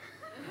 Bo,"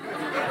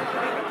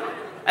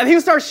 and he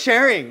would start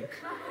sharing.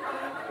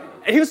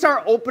 And he would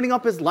start opening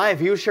up his life.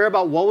 He would share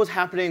about what was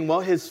happening,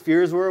 what his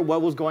fears were,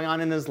 what was going on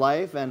in his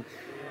life. And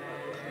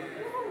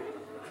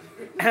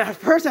at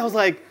first I was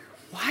like,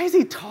 why is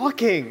he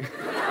talking?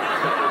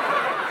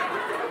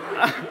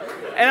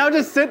 And I would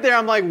just sit there,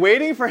 I'm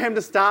waiting for him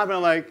to stop.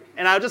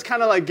 And I would just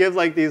kind of give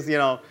these,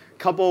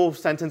 couple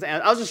sentences.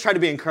 And I was just trying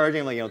to be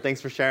encouraging, thanks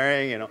for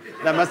sharing,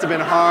 that must have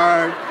been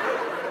hard.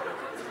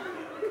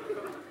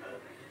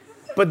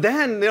 But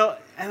then,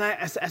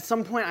 at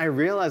some point I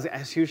realized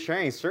as he was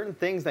sharing certain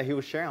things that he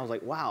was sharing, I was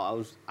like,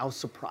 wow, I was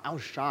surprised, I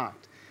was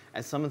shocked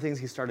at some of the things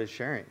he started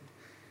sharing.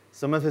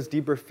 Some of his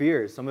deeper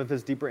fears, some of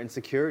his deeper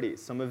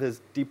insecurities, some of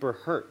his deeper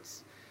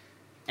hurts.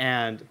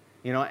 And,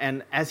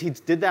 and as he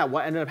did that,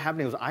 what ended up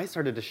happening was I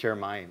started to share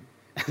mine.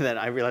 And then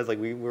I realized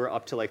we were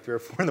up to 3 or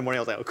 4 in the morning.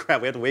 I was like, oh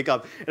crap, we have to wake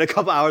up in a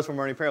couple hours for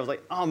morning prayer. I was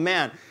like, oh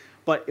man.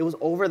 But it was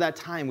over that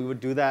time we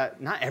would do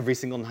that, not every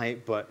single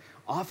night, but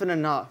often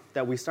enough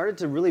that we started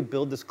to really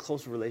build this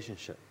close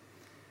relationship.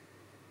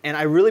 And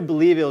I really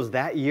believe it was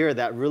that year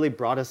that really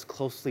brought us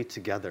closely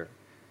together,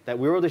 that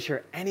we were able to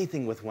share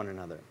anything with one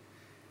another.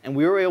 And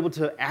we were able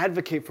to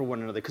advocate for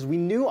one another because we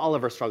knew all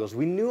of our struggles,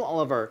 we knew all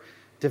of our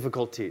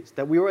difficulties,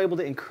 that we were able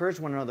to encourage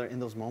one another in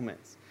those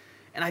moments.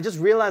 And I just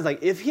realized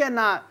if he had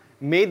not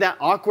made that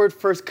awkward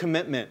first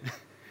commitment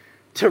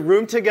to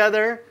room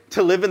together,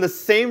 to live in the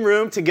same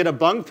room, to get a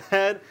bunk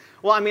bed,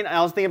 well,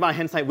 I was thinking about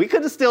hindsight. We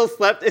could have still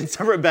slept in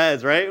separate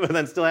beds, right? But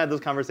then still had those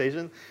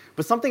conversations.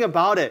 But something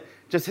about it,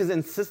 just his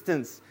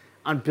insistence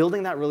on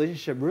building that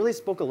relationship really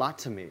spoke a lot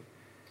to me.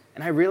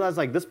 And I realized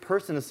this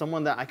person is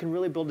someone that I can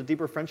really build a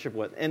deeper friendship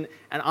with. And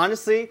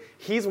honestly,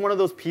 he's one of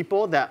those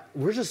people that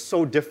we're just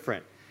so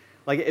different.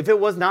 If it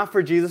was not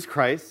for Jesus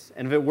Christ,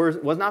 and if it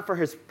was not for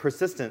his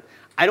persistence,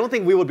 I don't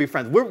think we would be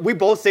friends. We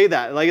both say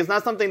that. It's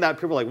not something that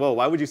people are whoa,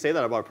 why would you say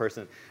that about a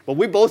person? But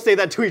we both say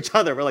that to each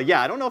other. We're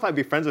yeah, I don't know if I'd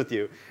be friends with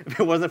you if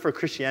it wasn't for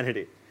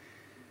Christianity.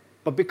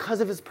 But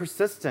because of his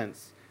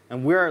persistence,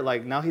 and we're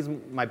now he's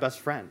my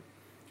best friend.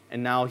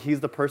 And now he's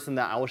the person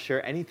that I will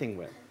share anything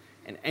with.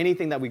 And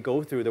anything that we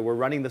go through, that we're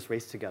running this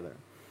race together.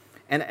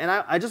 And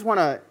I just want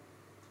to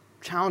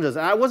challenge us.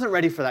 And I wasn't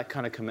ready for that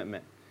kind of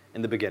commitment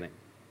in the beginning.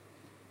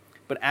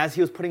 But as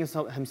he was putting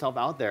himself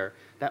out there,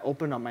 that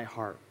opened up my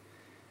heart.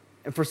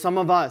 And for some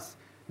of us,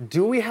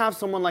 do we have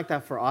someone like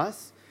that for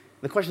us?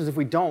 The question is, if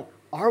we don't,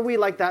 are we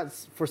like that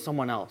for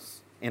someone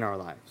else in our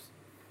lives?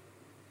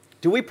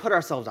 Do we put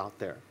ourselves out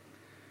there?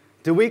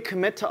 Do we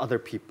commit to other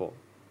people?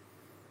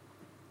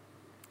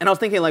 And I was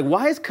thinking, like,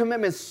 why is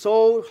commitment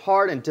so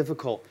hard and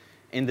difficult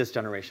in this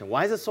generation?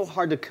 Why is it so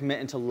hard to commit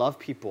and to love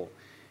people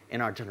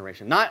in our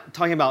generation? Not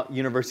talking about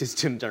university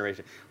student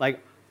generation. Like,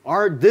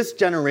 this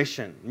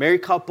generation,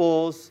 married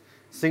couples,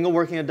 single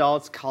working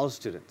adults, college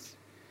students.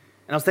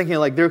 And I was thinking,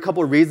 like, there are a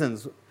couple of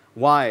reasons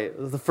why.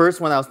 The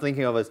first one I was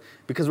thinking of is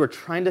because we're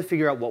trying to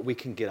figure out what we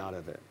can get out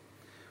of it.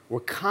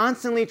 We're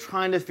constantly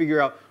trying to figure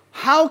out,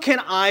 how can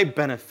I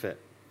benefit?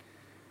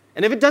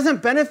 And if it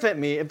doesn't benefit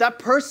me, if that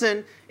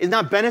person is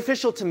not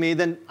beneficial to me,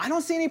 then I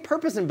don't see any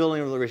purpose in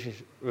building a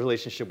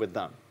relationship with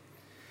them.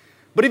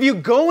 But if you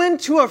go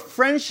into a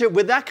friendship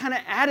with that kind of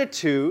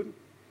attitude,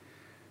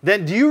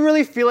 then do you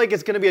really feel like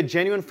it's going to be a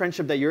genuine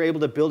friendship that you're able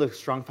to build a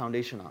strong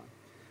foundation on?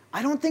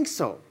 I don't think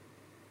so.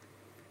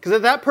 Because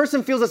if that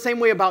person feels the same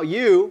way about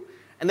you,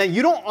 and then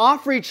you don't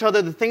offer each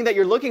other the thing that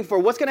you're looking for,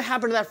 what's going to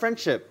happen to that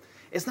friendship?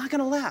 It's not going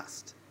to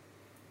last.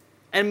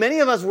 And many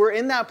of us, we're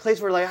in that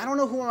place where like, I don't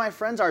know who my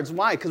friends are. It's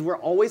why? Because we're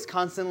always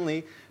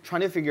constantly trying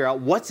to figure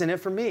out what's in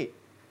it for me.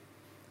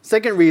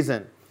 Second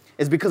reason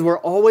is because we're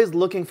always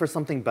looking for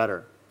something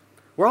better.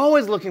 We're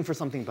always looking for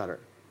something better.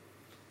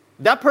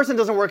 That person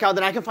doesn't work out,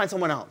 then I can find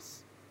someone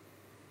else.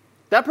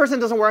 That person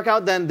doesn't work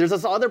out, then there's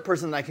this other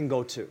person that I can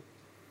go to.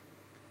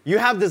 You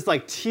have this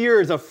like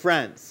tiers of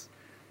friends,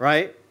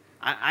 right?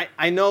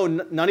 I know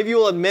none of you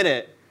will admit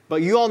it,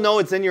 but you all know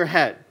it's in your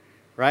head.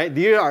 Right?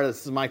 These are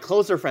my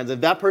closer friends.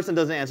 If that person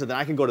doesn't answer, then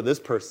I can go to this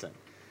person.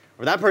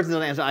 Or if that person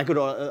doesn't answer, I could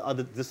go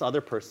to this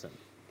other person.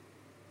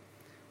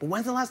 But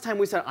when's the last time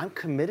we said, I'm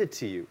committed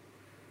to you?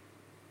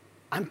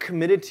 I'm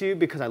committed to you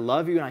because I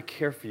love you and I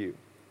care for you.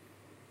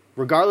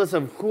 Regardless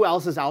of who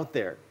else is out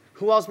there.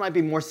 Who else might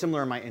be more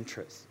similar in my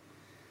interests?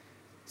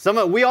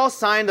 We all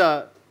signed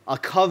a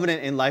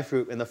covenant in life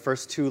group in the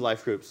first 2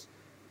 life groups.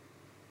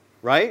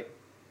 Right?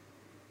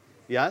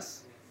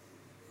 Yes?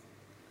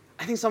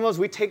 I think some of us,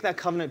 we take that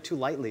covenant too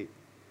lightly.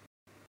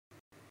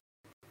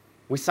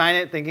 We sign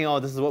it thinking, oh,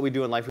 this is what we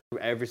do in life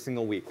group every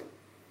single week.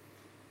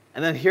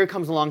 And then here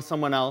comes along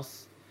someone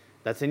else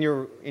that's in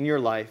your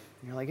life.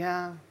 And you're like,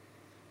 yeah,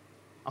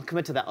 I'll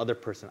commit to that other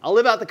person. I'll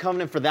live out the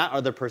covenant for that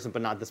other person,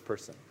 but not this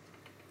person.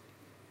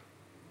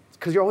 It's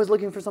because you're always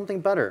looking for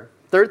something better.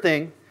 Third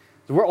thing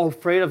is we're all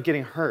afraid of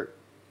getting hurt.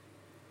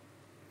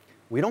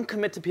 We don't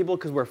commit to people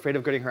because we're afraid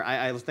of getting hurt.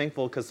 I was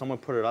thankful because someone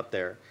put it up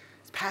there.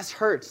 It's past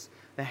hurts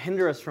that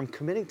hinder us from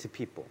committing to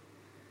people.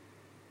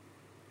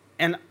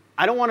 And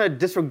I don't want to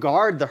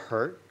disregard the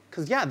hurt,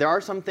 because yeah, there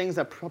are some things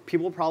that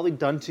people probably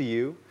done to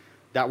you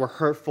that were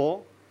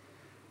hurtful.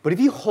 But if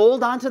you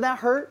hold on to that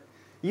hurt,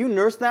 you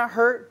nurse that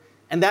hurt,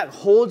 and that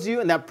holds you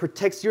and that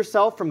protects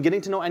yourself from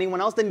getting to know anyone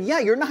else, then yeah,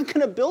 you're not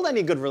going to build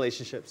any good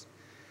relationships.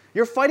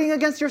 You're fighting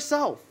against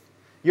yourself.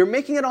 You're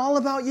making it all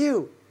about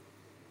you.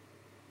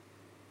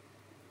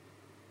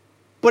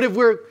 But if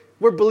we're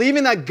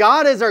believing that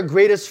God is our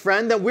greatest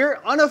friend, that we're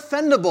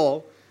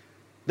unoffendable,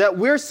 that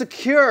we're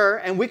secure,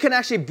 and we can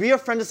actually be a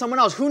friend to someone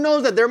else. Who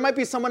knows that there might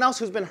be someone else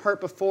who's been hurt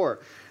before?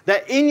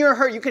 That in your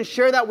hurt, you can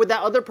share that with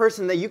that other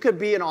person, that you could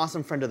be an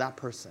awesome friend to that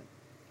person.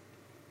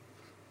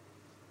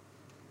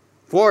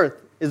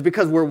 Fourth is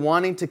because we're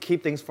wanting to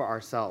keep things for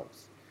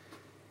ourselves.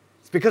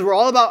 It's because we're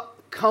all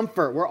about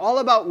comfort. We're all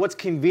about what's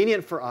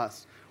convenient for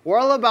us. We're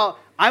all about,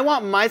 I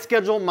want my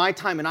schedule, my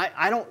time,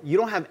 and you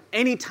don't have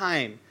any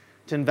time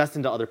to invest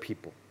into other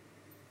people.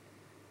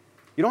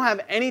 You don't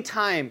have any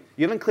time,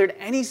 you haven't cleared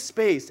any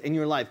space in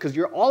your life because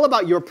you're all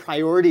about your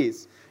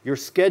priorities, your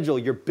schedule,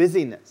 your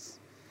busyness.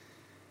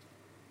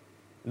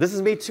 This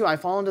is me too. I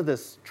fall into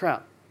this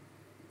trap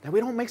that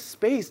we don't make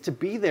space to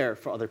be there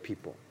for other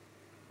people.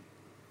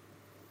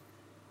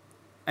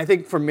 I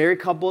think for married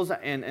couples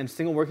and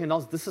single working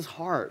adults, this is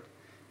hard.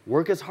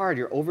 Work is hard.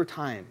 You're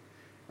overtime,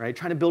 right?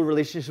 Trying to build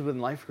relationships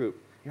within life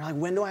group. You're like,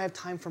 when do I have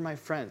time for my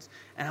friends?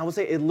 And I would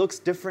say it looks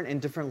different in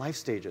different life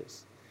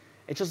stages.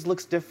 It just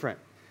looks different.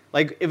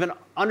 Like if an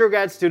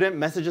undergrad student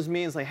messages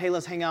me and is like, hey,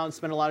 let's hang out and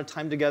spend a lot of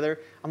time together.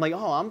 I'm like,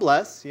 oh, I'm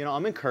blessed.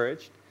 I'm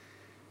encouraged.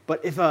 But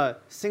if a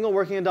single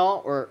working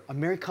adult or a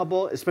married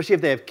couple, especially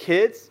if they have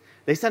kids,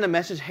 they send a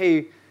message,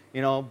 hey,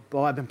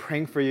 Bo, I've been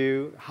praying for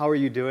you. How are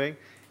you doing?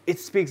 It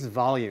speaks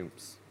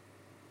volumes.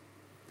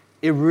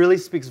 It really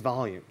speaks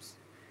volumes.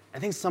 I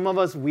think some of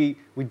us, we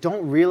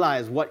don't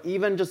realize what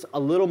even just a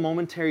little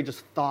momentary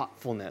just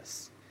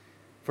thoughtfulness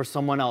for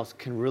someone else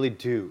can really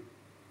do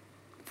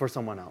for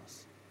someone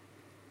else.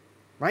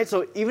 Right?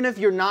 So even if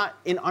you're not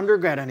in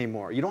undergrad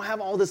anymore, you don't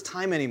have all this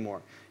time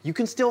anymore, you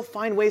can still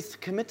find ways to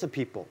commit to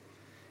people,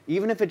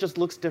 even if it just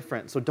looks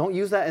different. So don't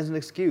use that as an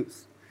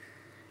excuse.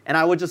 And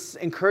I would just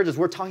encourage us,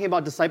 we're talking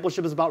about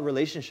discipleship is about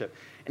relationship.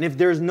 And if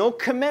there's no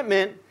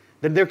commitment,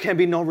 then there can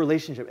be no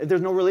relationship. If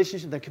there's no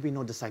relationship, there can be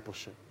no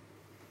discipleship.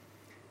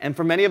 And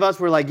for many of us,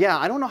 we're like, yeah,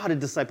 I don't know how to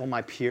disciple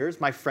my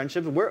peers, my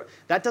friendships.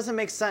 That doesn't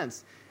make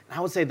sense. And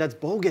I would say that's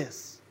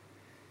bogus.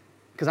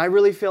 Because I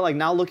really feel like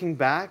now looking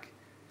back,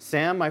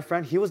 Sam, my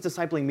friend, he was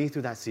discipling me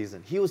through that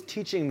season. He was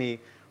teaching me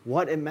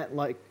what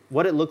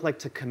it looked like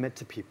to commit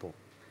to people,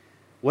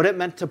 what it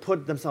meant to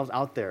put themselves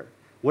out there,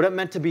 what it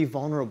meant to be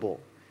vulnerable.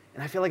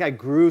 And I feel like I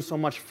grew so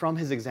much from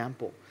his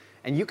example.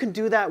 And you can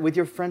do that with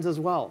your friends as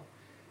well.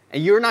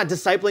 And you're not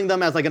discipling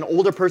them as like an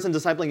older person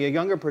discipling a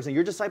younger person.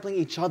 You're discipling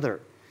each other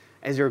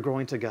as you're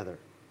growing together.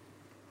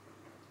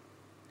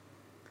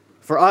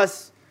 For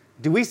us,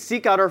 do we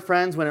seek out our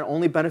friends when it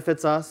only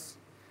benefits us?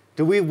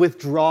 Do we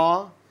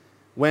withdraw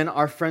when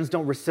our friends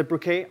don't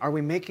reciprocate? Are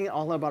we making it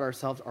all about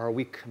ourselves, or are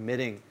we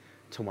committing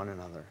to one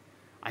another?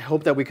 I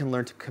hope that we can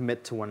learn to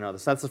commit to one another.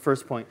 So that's the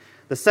first point.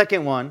 The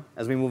second one,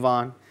 as we move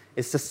on,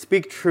 is to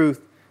speak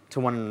truth to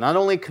one another. Not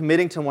only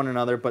committing to one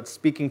another, but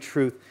speaking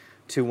truth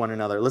to one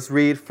another. Let's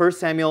read 1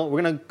 Samuel.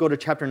 We're going to go to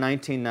chapter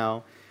 19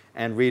 now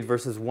and read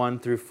verses 1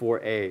 through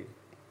 4a.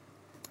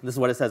 This is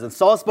what it says. And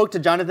Saul spoke to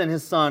Jonathan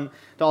his son,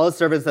 to all his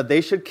servants, that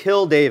they should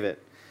kill David.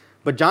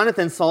 But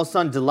Jonathan, Saul's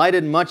son,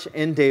 delighted much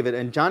in David.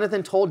 And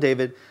Jonathan told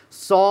David,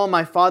 Saul,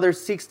 my father,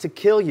 seeks to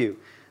kill you.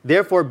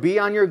 Therefore, be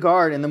on your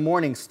guard in the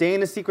morning. Stay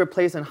in a secret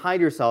place and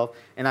hide yourself,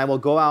 and I will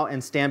go out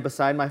and stand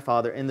beside my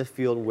father in the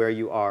field where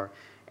you are.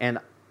 And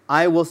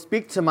I will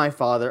speak to my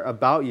father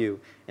about you,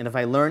 and if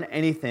I learn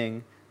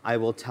anything, I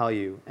will tell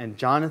you. And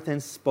Jonathan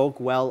spoke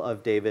well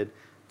of David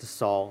to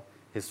Saul,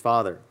 his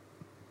father.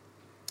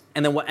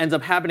 And then what ends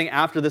up happening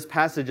after this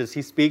passage is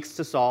he speaks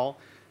to Saul.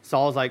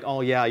 Saul's like,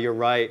 oh yeah, you're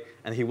right.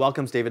 And he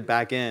welcomes David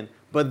back in.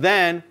 But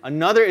then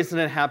another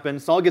incident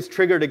happens. Saul gets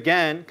triggered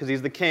again because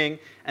he's the king.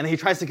 And he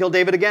tries to kill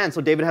David again. So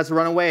David has to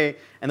run away.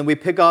 And then we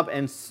pick up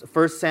in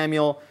 1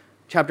 Samuel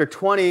chapter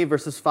 20,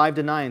 verses 5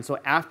 to 9. So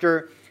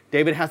after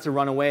David has to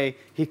run away,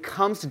 he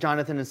comes to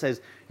Jonathan and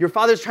says, your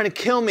father's trying to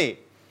kill me.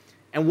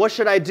 And what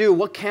should I do?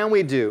 What can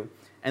we do?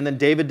 And then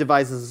David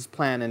devises his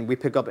plan. And we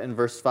pick up in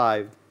verse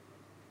 5.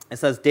 It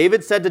says,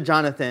 David said to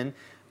Jonathan,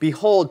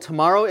 behold,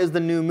 tomorrow is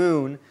the new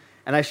moon,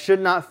 and I should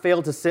not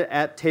fail to sit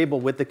at table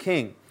with the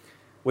king,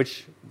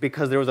 which,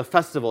 because there was a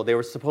festival, he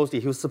was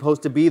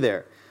supposed to be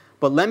there.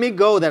 But let me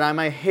go that I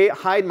might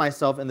hide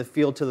myself in the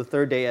field till the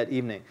third day at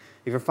evening.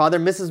 If your father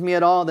misses me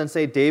at all, then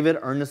say, David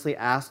earnestly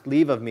asked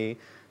leave of me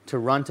to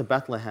run to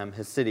Bethlehem,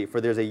 his city, for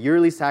there's a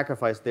yearly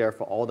sacrifice there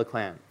for all the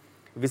clan.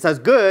 If he says,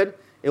 good,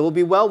 it will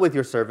be well with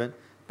your servant,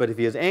 but if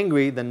he is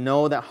angry, then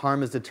know that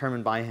harm is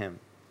determined by him.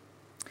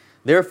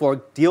 Therefore,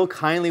 deal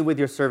kindly with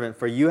your servant,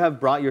 for you have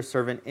brought your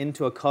servant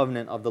into a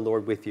covenant of the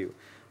Lord with you.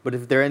 But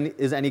if there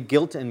is any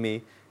guilt in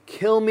me,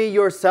 kill me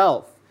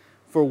yourself,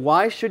 for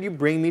why should you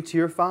bring me to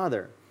your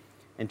father?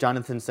 And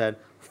Jonathan said,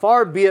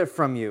 far be it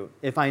from you.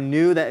 If I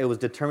knew that it was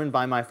determined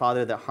by my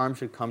father that harm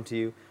should come to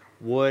you,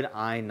 would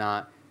I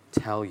not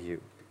tell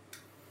you?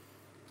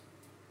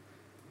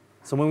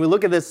 So when we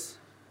look at this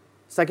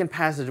second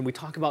passage and we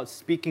talk about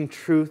speaking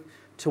truth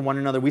to one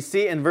another, we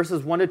see in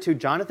verses 1 to 2,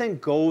 Jonathan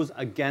goes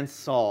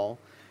against Saul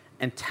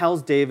and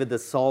tells David that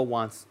Saul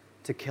wants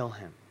to kill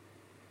him.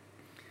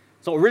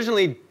 So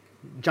originally,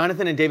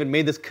 Jonathan and David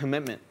made this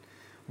commitment.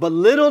 But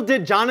little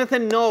did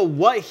Jonathan know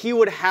what he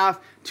would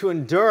have to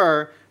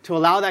endure to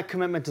allow that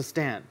commitment to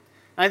stand.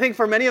 And I think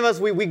for many of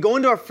us, we go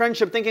into our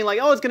friendship thinking like,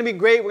 oh, it's going to be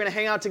great. We're going to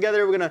hang out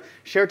together. We're going to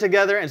share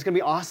together. And it's going to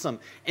be awesome.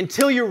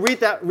 Until you reach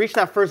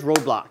that first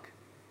roadblock.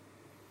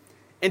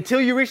 Until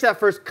you reach that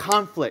first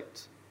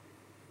conflict.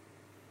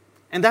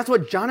 And that's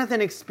what Jonathan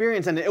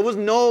experienced. And it was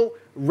no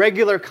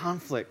regular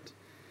conflict.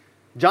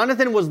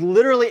 Jonathan was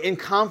literally in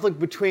conflict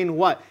between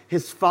what?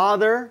 His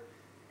father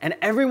and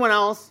everyone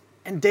else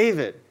and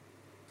David.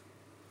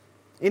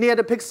 And he had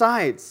to pick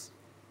sides.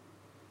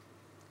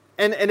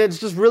 And it's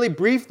just really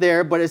brief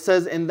there, but it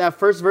says in that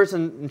first verse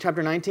in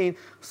chapter 19,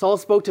 Saul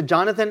spoke to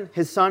Jonathan,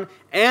 his son,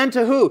 and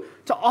to who?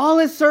 To all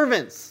his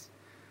servants.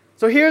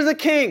 So here's the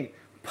king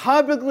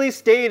publicly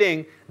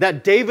stating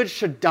that David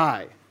should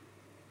die.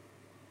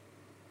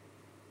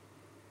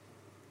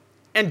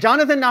 And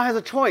Jonathan now has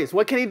a choice.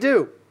 What can he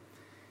do?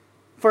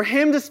 For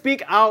him to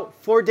speak out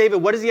for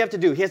David, what does he have to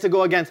do? He has to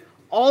go against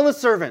all the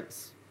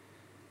servants.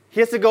 He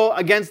has to go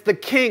against the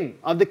king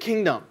of the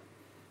kingdom,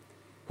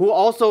 who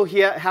also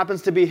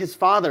happens to be his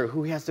father,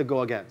 who he has to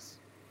go against.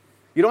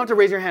 You don't have to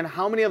raise your hand.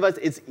 How many of us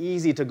it's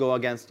easy to go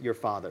against your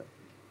father?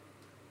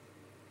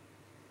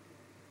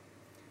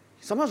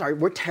 Some of us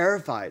we're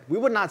terrified. We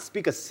would not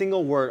speak a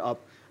single word up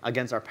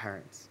against our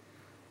parents,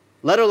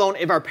 let alone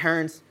if our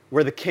parents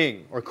were the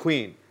king or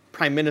queen,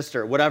 prime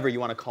minister, whatever you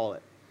want to call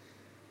it.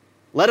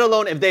 Let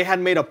alone if they had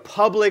made a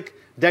public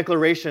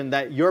declaration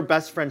that your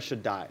best friend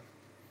should die.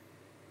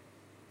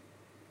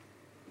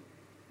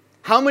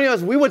 How many of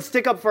us, we would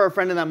stick up for a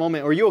friend in that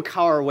moment, or you would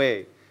cower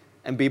away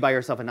and be by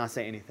yourself and not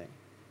say anything?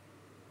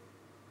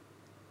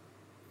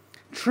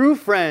 True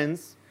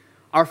friends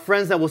are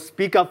friends that will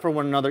speak up for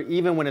one another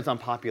even when it's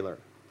unpopular,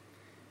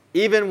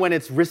 even when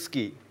it's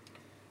risky.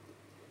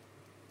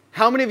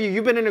 How many of you,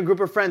 you've been in a group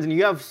of friends and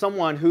you have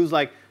someone who's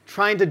like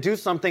trying to do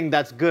something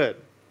that's good,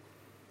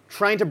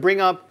 trying to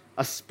bring up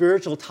a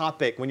spiritual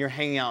topic when you're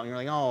hanging out and you're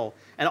like, oh,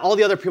 and all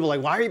the other people are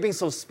like, why are you being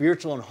so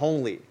spiritual and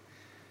holy?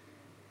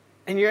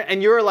 And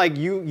you're like,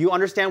 you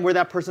understand where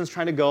that person's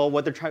trying to go,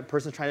 what the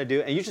person's trying to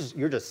do, and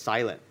you're just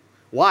silent.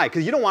 Why?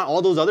 Because you don't want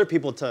all those other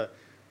people to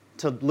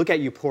look at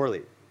you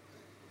poorly.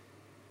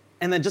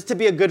 And then just to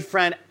be a good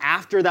friend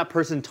after that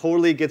person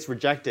totally gets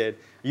rejected,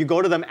 you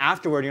go to them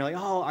afterward and you're like,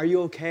 oh, are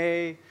you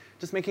okay?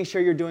 just making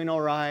sure you're doing all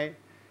right.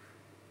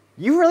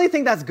 You really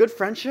think that's good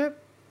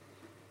friendship?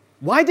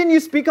 Why didn't you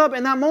speak up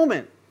in that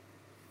moment?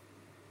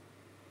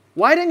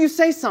 Why didn't you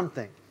say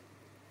something?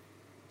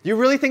 Do you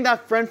really think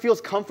that friend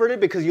feels comforted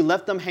because you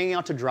left them hanging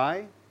out to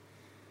dry?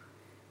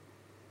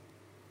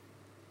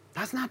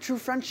 That's not true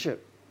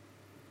friendship.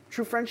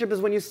 True friendship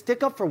is when you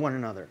stick up for one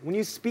another, when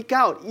you speak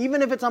out,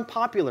 even if it's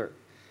unpopular,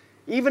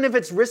 even if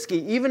it's risky,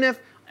 even if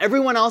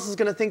everyone else is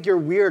going to think you're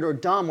weird or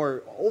dumb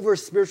or over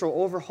spiritual,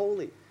 over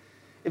holy.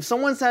 If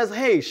someone says,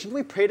 hey, shouldn't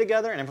we pray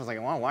together? And everyone's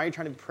like, wow, why are you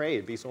trying to pray?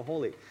 Be so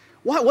holy.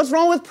 What's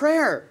wrong with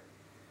prayer?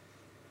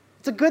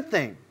 It's a good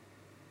thing.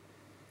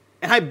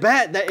 And I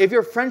bet that if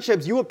your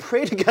friendships, you would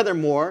pray together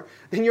more,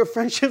 then your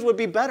friendships would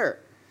be better.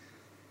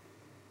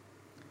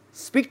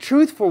 Speak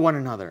truth for one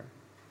another.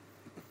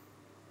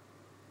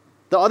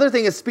 The other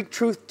thing is speak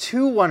truth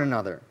to one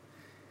another.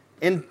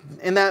 In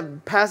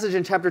that passage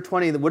in chapter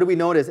 20, what do we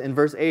notice in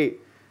verse 8?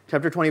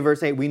 Chapter 20,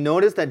 verse 8, we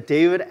notice that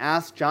David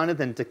asked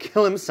Jonathan to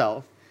kill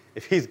himself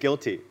if he's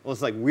guilty. Well,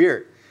 it's like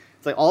weird.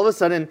 It's like all of a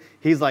sudden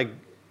he's like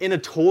in a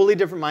totally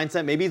different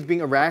mindset. Maybe he's being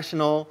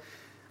irrational.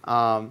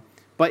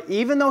 But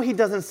even though he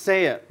doesn't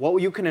say it,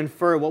 what you can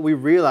infer, what we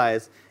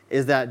realize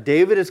is that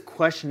David is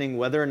questioning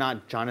whether or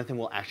not Jonathan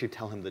will actually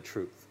tell him the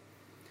truth.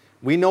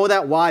 We know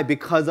that why?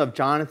 Because of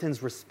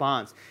Jonathan's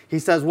response. He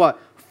says what?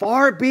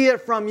 Far be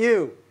it from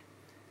you.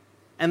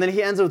 And then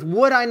he ends with,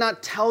 would I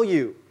not tell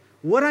you?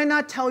 Would I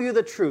not tell you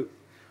the truth?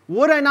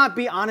 Would I not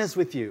be honest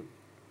with you?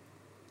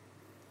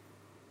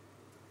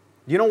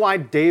 You know why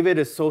David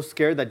is so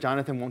scared that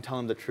Jonathan won't tell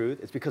him the truth?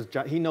 It's because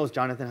he knows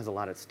Jonathan has a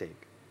lot at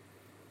stake.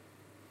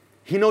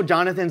 He knows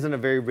Jonathan's in a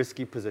very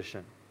risky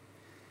position.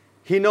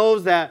 He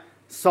knows that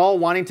Saul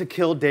wanting to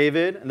kill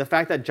David and the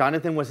fact that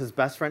Jonathan was his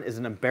best friend is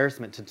an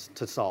embarrassment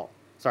to Saul.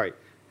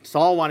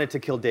 Saul wanted to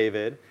kill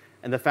David,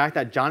 and the fact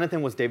that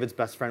Jonathan was David's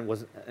best friend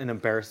was an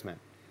embarrassment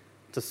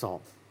to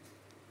Saul.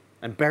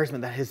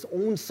 Embarrassment that his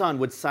own son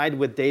would side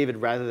with David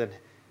rather than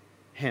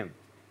him.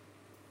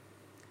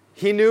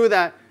 He knew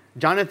that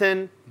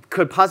Jonathan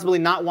could possibly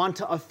not want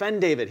to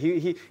offend David.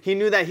 He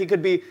knew that he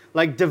could be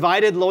like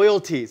divided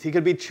loyalties. He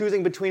could be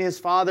choosing between his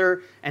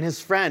father and his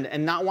friend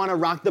and not want to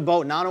rock the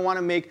boat, not want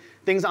to make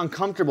things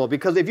uncomfortable.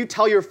 Because if you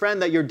tell your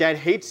friend that your dad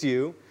hates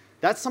you,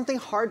 that's something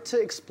hard to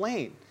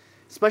explain,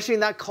 especially in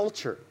that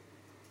culture.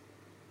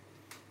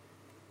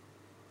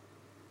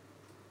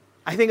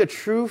 I think a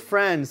true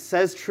friend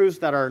says truths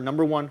that are,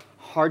 number one,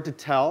 hard to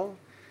tell,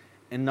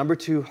 and number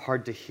two,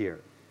 hard to hear.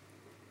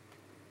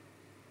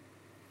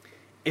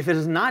 If it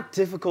is not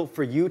difficult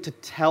for you to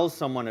tell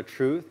someone a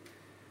truth,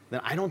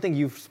 then I don't think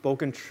you've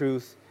spoken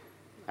truth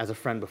as a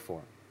friend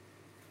before.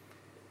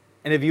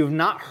 And if you've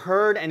not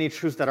heard any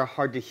truths that are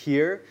hard to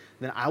hear,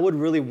 then I would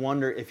really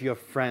wonder if you have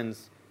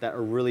friends that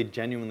are really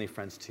genuinely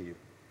friends to you.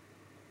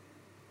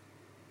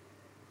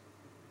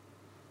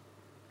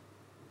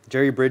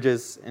 Jerry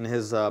Bridges, in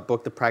his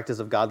book, The Practice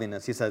of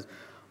Godliness, he says,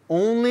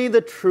 only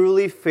the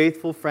truly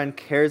faithful friend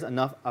cares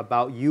enough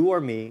about you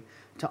or me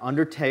to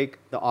undertake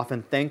the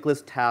often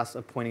thankless task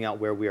of pointing out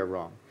where we are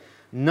wrong.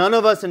 None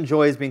of us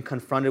enjoys being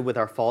confronted with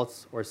our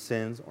faults or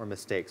sins or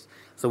mistakes,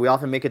 so we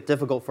often make it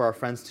difficult for our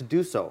friends to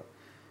do so.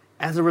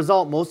 As a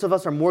result, most of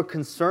us are more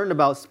concerned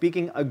about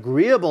speaking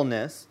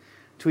agreeableness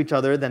to each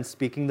other than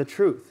speaking the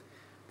truth.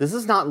 This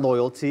is not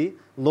loyalty.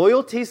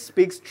 Loyalty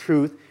speaks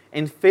truth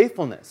in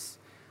faithfulness,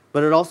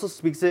 but it also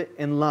speaks it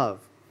in love.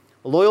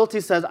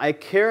 Loyalty says, I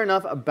care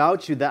enough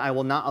about you that I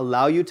will not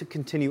allow you to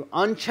continue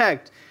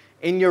unchecked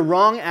in your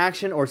wrong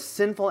action or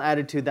sinful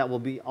attitude that will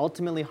be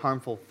ultimately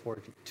harmful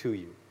to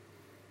you.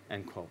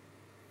 End quote.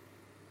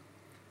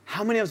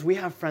 How many of us, we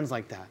have friends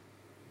like that?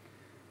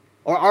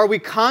 Or are we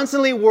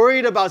constantly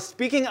worried about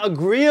speaking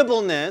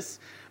agreeableness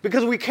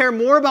because we care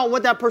more about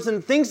what that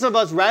person thinks of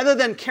us rather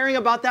than caring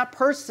about that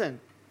person?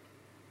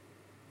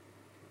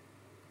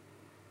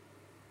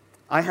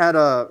 I had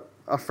a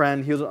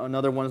friend, he was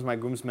another one of my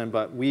groomsmen,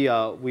 but we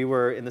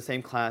were in the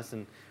same class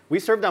and we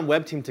served on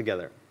web team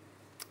together.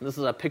 This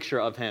is a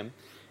picture of him.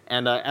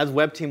 And as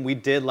web team, we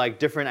did like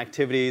different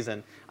activities.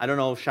 And I don't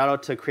know, shout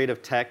out to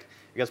Creative Tech.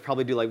 You guys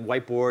probably do like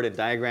whiteboard and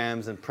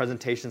diagrams and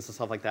presentations and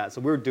stuff like that. So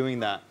we were doing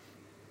that.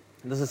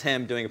 And this is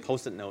him doing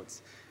Post-it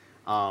notes.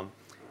 And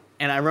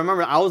I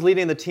remember I was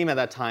leading the team at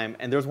that time.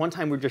 And there was one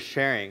time we were just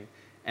sharing.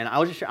 And I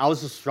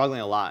was just struggling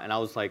a lot. And I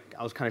was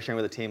kind of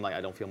sharing with the team, like,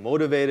 I don't feel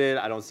motivated.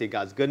 I don't see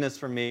God's goodness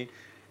for me.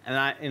 And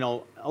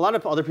a lot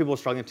of other people were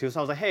struggling too. So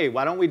I was like, hey,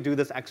 why don't we do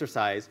this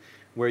exercise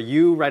where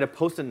you write a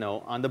Post-it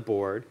note on the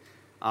board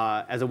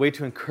as a way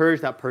to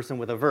encourage that person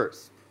with a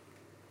verse.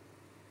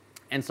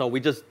 And so we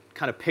just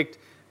kind of picked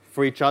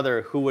for each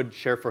other who would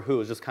share for who. It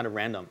was just kind of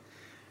random.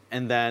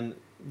 And then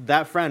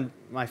that friend,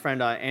 my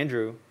friend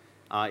Andrew,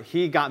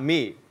 he got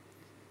me.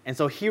 And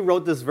so he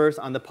wrote this verse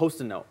on the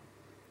Post-it note.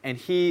 And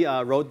he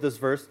wrote this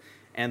verse,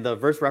 and the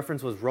verse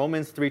reference was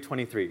Romans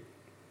 3:23.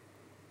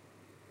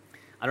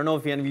 I don't know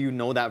if any of you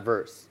know that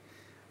verse.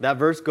 That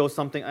verse goes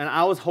something, and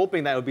I was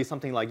hoping that it would be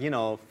something like,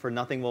 for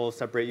nothing will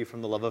separate you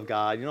from the love of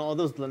God. All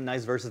those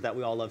nice verses that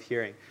we all love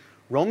hearing.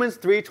 Romans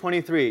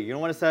 3:23, you know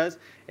what it says?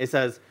 It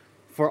says,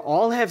 For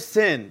all have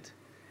sinned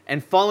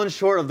and fallen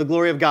short of the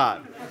glory of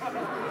God.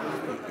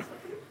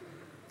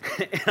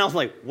 And I was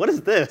like, what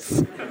is this?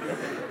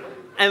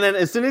 And then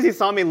as soon as he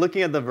saw me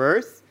looking at the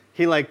verse,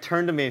 he like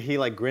turned to me and he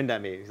like grinned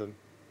at me. He's like,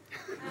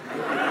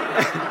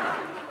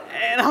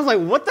 and I was like,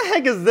 what the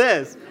heck is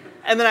this?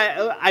 And then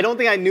I don't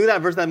think I knew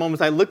that verse at that moment,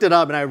 so I looked it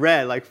up and I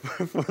read, like,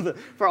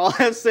 for all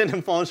have sinned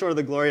and fallen short of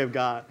the glory of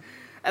God.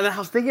 And then I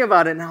was thinking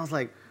about it and I was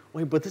like,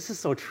 wait, but this is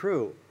so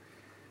true.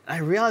 And I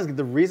realized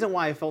the reason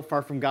why I felt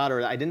far from God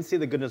or I didn't see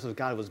the goodness of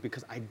God was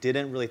because I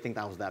didn't really think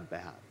that was that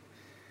bad.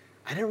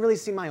 I didn't really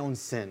see my own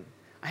sin.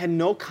 I had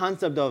no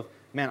concept of,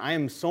 man, I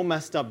am so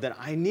messed up that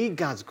I need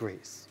God's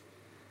grace.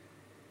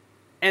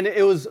 And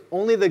it was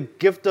only the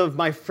gift of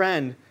my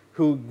friend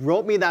who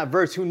wrote me that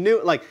verse, who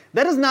knew, like,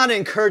 that is not an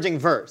encouraging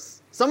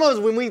verse. Some of us,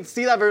 when we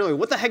see that verse, like,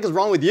 what the heck is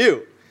wrong with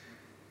you?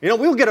 You know,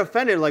 we'll get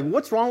offended, like,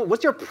 what's wrong?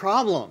 What's your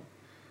problem?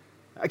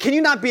 Can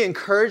you not be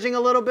encouraging a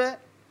little bit?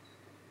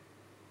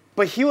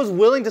 But he was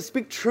willing to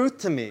speak truth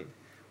to me.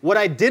 What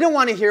I didn't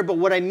want to hear, but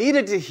what I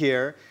needed to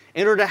hear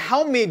in order to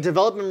help me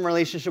develop a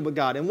relationship with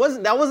God. And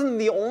that wasn't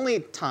the only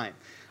time.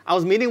 I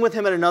was meeting with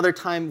him at another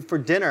time for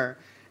dinner,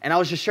 and I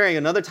was just sharing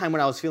another time when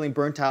I was feeling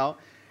burnt out.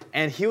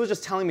 And he was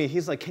just telling me,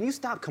 he's like, can you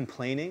stop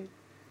complaining?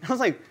 And I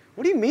was like,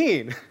 what do you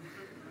mean?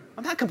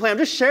 I'm not complaining. I'm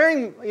just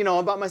sharing,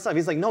 about myself.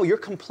 He's like, no, you're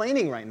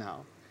complaining right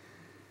now.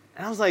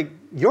 And I was like,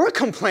 you're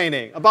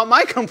complaining about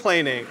my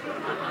complaining.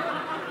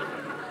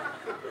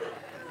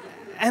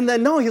 And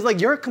then, no, he's like,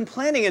 you're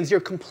complaining. And it's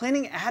your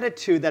complaining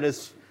attitude that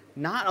is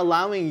not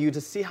allowing you to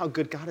see how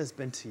good God has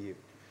been to you.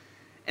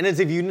 And it's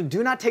if you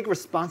do not take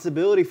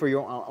responsibility for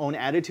your own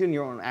attitude and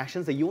your own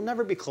actions, that you'll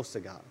never be close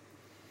to God.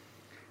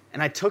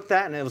 And I took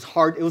that, and it was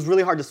hard. It was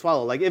really hard to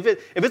swallow. Like, if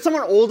it's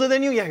someone older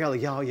than you, you're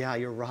like, oh, yeah,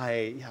 you're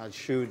right. Yeah,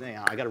 shoot,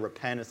 I got to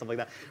repent and stuff like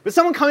that. But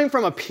someone coming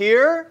from a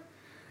peer,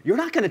 you're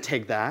not going to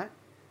take that.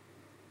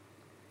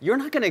 You're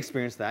not going to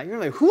experience that. You're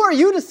like, who are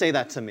you to say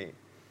that to me?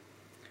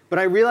 But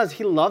I realized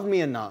he loved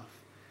me enough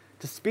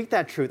to speak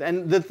that truth.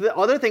 And the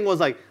other thing was,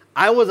 like,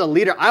 I was a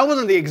leader. I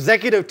wasn't the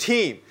executive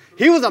team.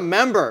 He was a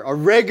member, a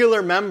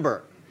regular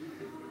member.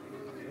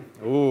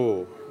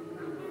 Ooh.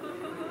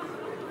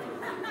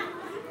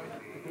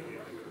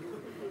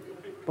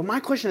 But my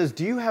question is,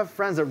 do you have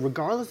friends that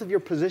regardless of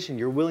your position,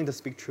 you're willing to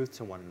speak truth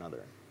to one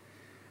another?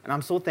 And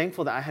I'm so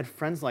thankful that I had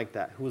friends like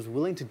that who was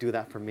willing to do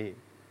that for me.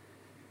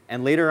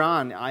 And later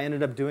on, I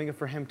ended up doing it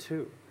for him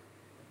too.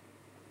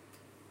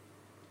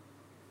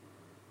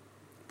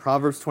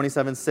 Proverbs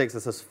 27:6,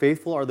 it says,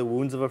 faithful are the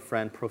wounds of a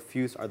friend,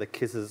 profuse are the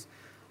kisses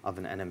of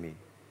an enemy.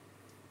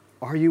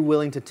 Are you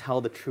willing to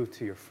tell the truth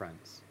to your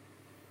friends?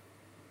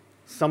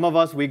 Some of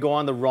us, we go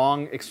on the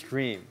wrong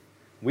extreme.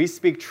 We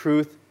speak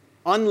truth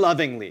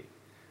unlovingly.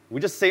 We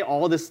just say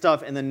all this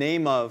stuff in the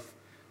name of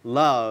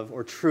love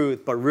or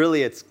truth, but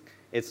really it's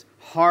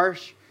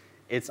harsh,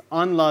 it's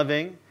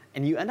unloving,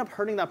 and you end up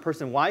hurting that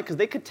person. Why? Because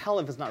they could tell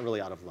if it's not really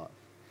out of love.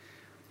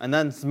 And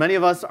then many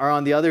of us are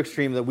on the other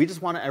extreme that we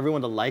just want everyone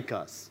to like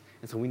us,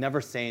 and so we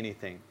never say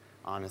anything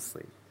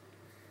honestly.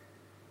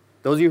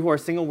 Those of you who are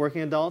single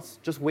working adults,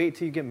 just wait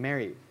till you get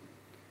married.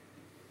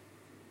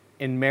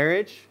 In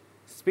marriage,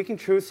 speaking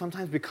truth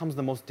sometimes becomes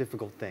the most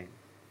difficult thing.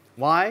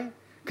 Why?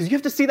 Because you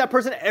have to see that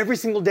person every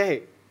single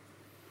day.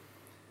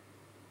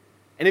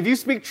 And if you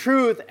speak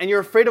truth and you're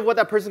afraid of what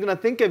that person's going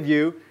to think of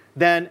you,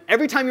 then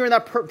every time you're in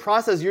that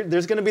process,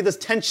 there's going to be this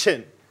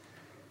tension.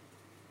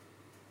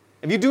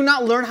 If you do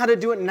not learn how to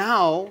do it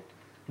now,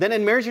 then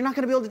in marriage, you're not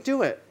going to be able to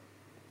do it.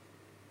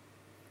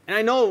 And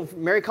I know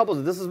married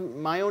couples, this is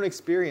my own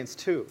experience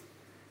too.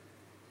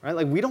 Right?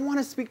 Like, we don't want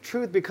to speak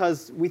truth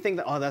because we think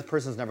that, oh, that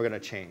person's never going to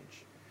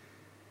change.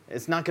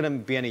 It's not going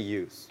to be any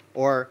use.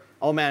 Or,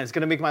 oh man, it's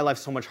going to make my life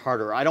so much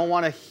harder. I don't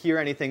want to hear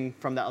anything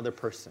from that other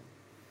person.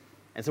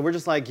 And so we're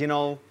just like,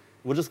 we'll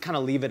just kind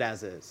of leave it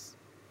as is.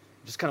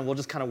 We'll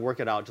just kind of work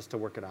it out just to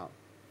work it out.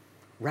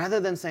 Rather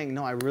than saying,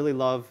 no, I really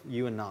love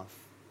you enough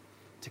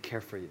to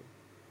care for you.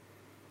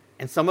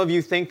 And some of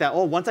you think that,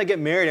 oh, once I get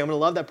married, I'm going to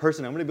love that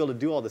person. I'm going to be able to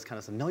do all this kind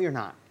of stuff. No, you're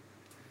not.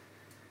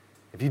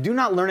 If you do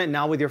not learn it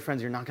now with your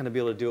friends, you're not going to be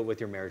able to do it with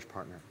your marriage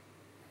partner.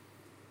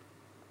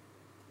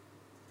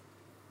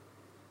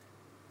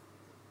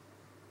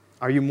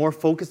 Are you more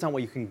focused on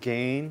what you can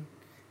gain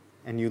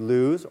and you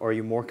lose, or are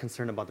you more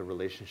concerned about the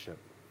relationship?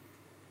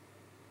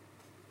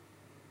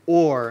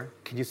 Or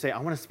can you say, I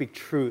want to speak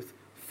truth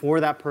for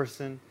that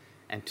person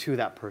and to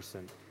that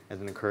person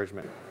as an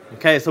encouragement?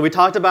 Okay, so we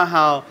talked about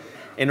how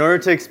in order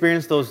to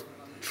experience those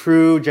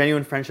true,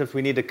 genuine friendships,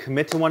 we need to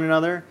commit to one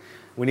another,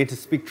 we need to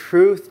speak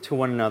truth to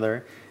one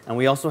another, and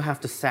we also have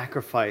to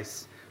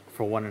sacrifice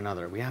for one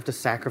another. We have to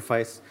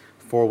sacrifice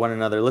for one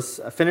another. Let's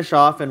finish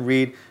off and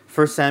read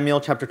 1 Samuel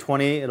chapter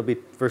 20. It'll be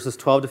verses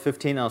 12 to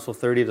 15 and also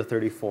 30 to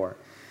 34.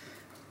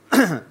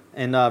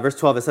 In verse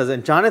 12 it says,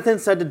 and Jonathan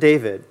said to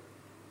David,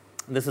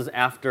 and this is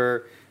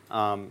after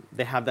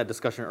they have that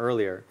discussion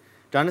earlier,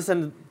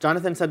 Jonathan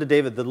said to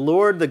David, the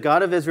Lord, the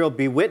God of Israel,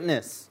 be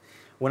witness.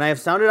 When I have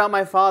sounded out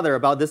my father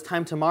about this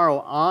time tomorrow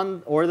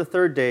on or the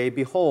third day,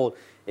 behold,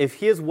 if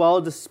he is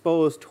well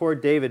disposed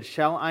toward David,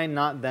 shall I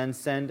not then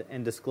send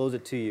and disclose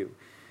it to you?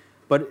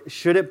 But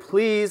should it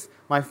please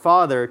my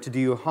father to do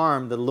you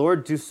harm, the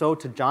Lord do so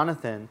to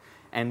Jonathan,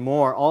 and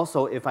more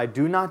also, if I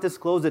do not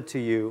disclose it to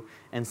you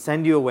and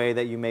send you away,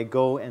 that you may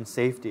go in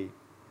safety.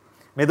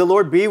 May the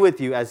Lord be with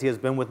you as he has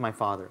been with my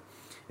father.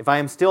 If I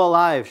am still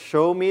alive,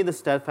 show me the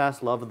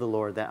steadfast love of the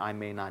Lord, that I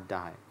may not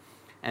die.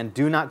 And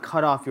do not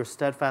cut off your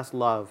steadfast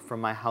love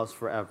from my house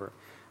forever,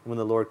 when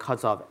the Lord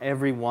cuts off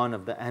every one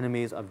of the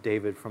enemies of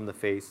David from the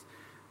face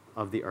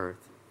of the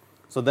earth.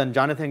 So then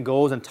Jonathan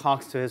goes and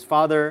talks to his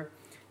father.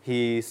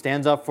 He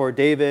stands up for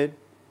David.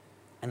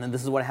 And then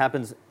this is what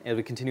happens as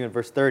we continue in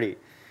verse 30. It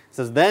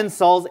says, Then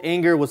Saul's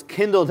anger was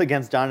kindled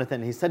against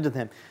Jonathan. He said to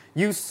him,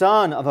 You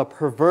son of a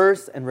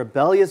perverse and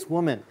rebellious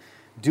woman,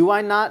 do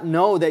I not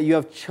know that you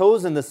have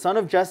chosen the son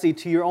of Jesse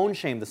to your own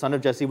shame? The son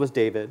of Jesse was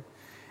David.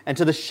 And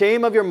to the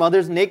shame of your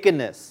mother's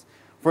nakedness.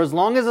 For as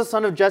long as the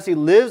son of Jesse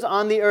lives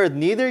on the earth,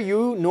 neither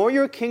you nor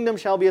your kingdom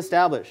shall be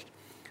established.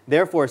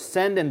 Therefore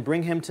send and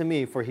bring him to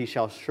me, for he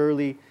shall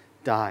surely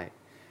die.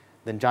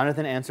 Then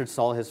Jonathan answered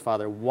Saul his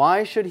father,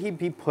 Why should he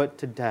be put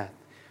to death?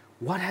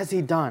 What has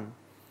he done?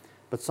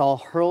 But Saul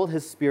hurled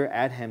his spear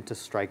at him to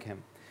strike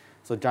him.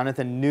 So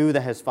Jonathan knew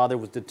that his father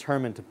was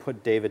determined to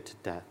put David to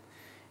death.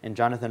 And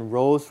Jonathan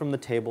rose from the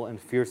table in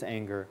fierce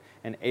anger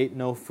and ate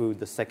no food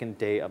the second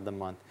day of the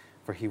month,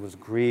 for he was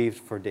grieved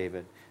for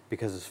David,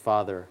 because his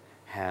father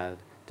had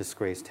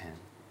disgraced him.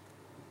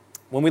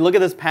 When we look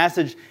at this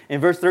passage in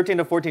verse 13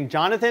 to 14,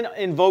 Jonathan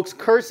invokes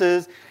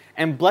curses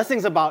and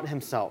blessings about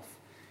himself.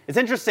 It's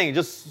interesting,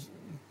 just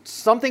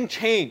something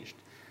changed.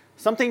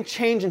 Something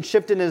changed and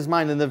shifted in his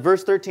mind. In the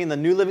verse 13, the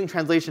New Living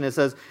Translation, it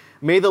says,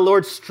 May the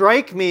Lord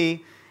strike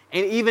me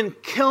and even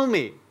kill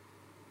me. And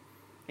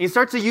he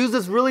starts to use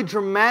this really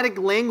dramatic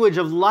language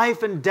of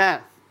life and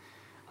death,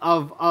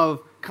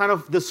 of kind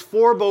of this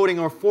foreboding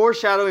or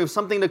foreshadowing of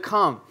something to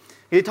come.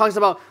 He talks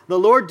about, the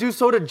Lord do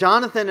so to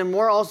Jonathan, and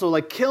more also,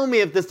 like, kill me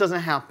if this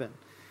doesn't happen.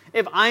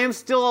 If I am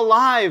still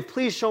alive,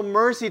 please show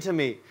mercy to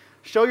me.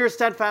 Show your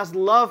steadfast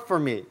love for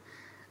me.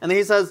 And then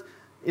he says,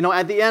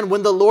 at the end,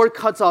 when the Lord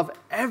cuts off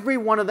every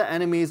one of the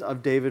enemies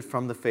of David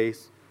from the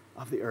face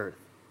of the earth.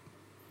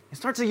 He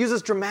starts to use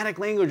this dramatic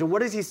language. And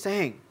what is he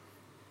saying?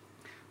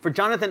 For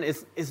Jonathan,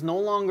 it's no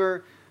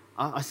longer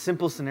a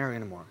simple scenario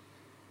anymore.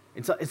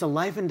 It's a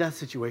life and death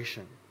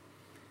situation.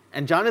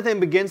 And Jonathan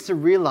begins to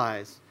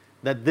realize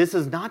that this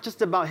is not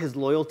just about his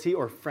loyalty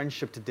or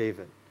friendship to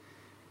David.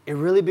 It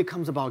really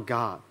becomes about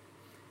God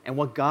and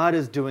what God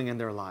is doing in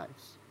their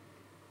lives.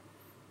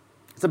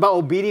 It's about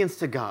obedience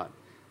to God.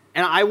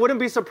 And I wouldn't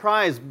be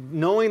surprised,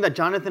 knowing that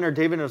Jonathan or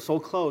David are so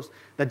close,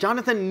 that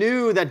Jonathan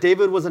knew that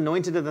David was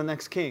anointed as the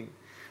next king.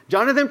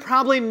 Jonathan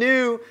probably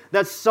knew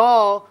that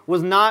Saul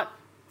was not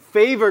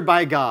favored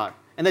by God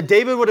and that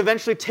David would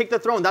eventually take the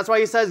throne. That's why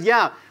he says,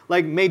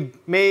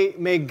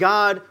 may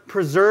God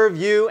preserve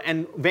you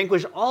and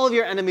vanquish all of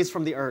your enemies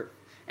from the earth.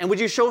 And would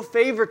you show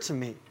favor to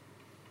me?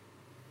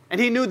 And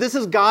he knew this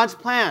is God's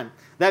plan,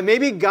 that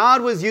maybe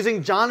God was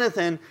using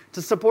Jonathan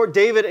to support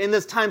David in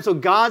this time so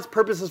God's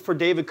purposes for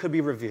David could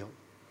be revealed.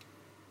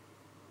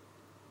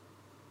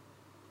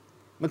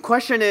 The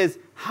question is,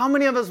 how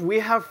many of us, we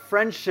have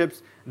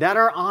friendships that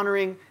are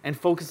honoring and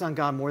focused on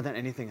God more than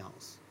anything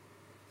else?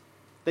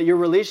 That your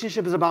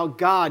relationship is about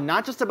God,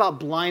 not just about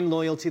blind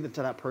loyalty to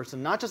that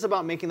person, not just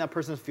about making that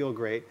person feel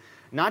great,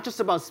 not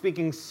just about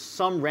speaking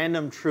some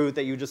random truth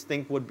that you just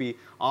think would be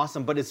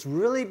awesome, but it's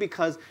really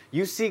because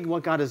you see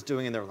what God is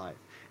doing in their life.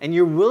 And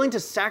you're willing to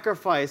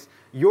sacrifice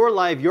your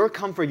life, your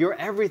comfort, your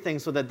everything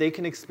so that they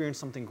can experience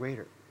something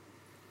greater.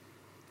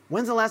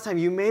 When's the last time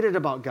you made it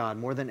about God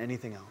more than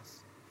anything else?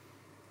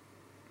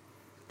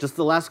 Just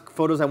the last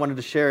photos I wanted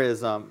to share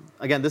is,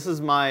 again, this is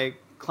my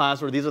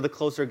class, or these are the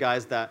closer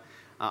guys that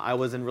I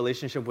was in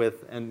relationship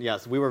with. And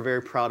yes, we were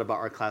very proud about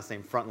our class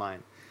name,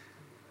 Frontline.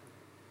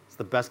 It's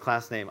the best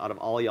class name out of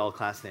all y'all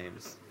class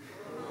names.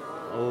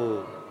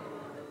 Oh.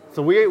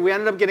 So we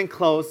ended up getting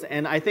close,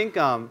 and I think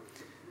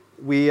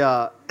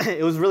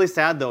it was really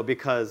sad though,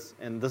 because,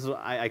 and this is,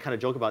 I kind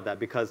of joke about that,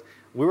 because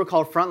we were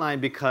called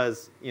Frontline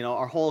because,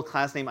 our whole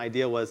class name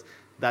idea was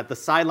that the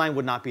sideline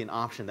would not be an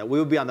option, that we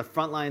would be on the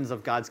front lines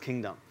of God's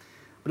kingdom.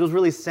 But it was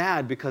really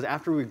sad because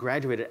after we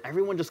graduated,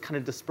 everyone just kind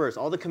of dispersed.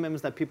 All the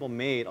commitments that people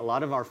made, a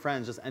lot of our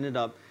friends just ended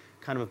up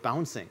kind of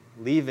bouncing,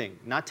 leaving,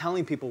 not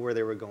telling people where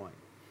they were going,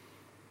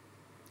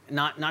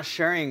 not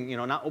sharing,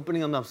 not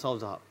opening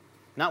themselves up.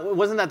 It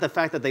wasn't that the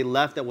fact that they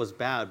left that was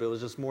bad, but it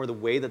was just more the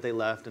way that they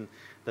left and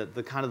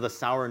the kind of the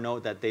sour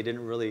note that they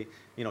didn't really,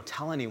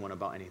 tell anyone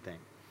about anything.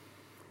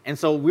 And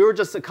so we were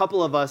just a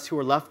couple of us who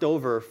were left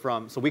over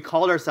so we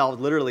called ourselves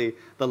literally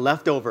the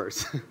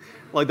leftovers,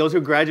 like those who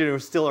graduated were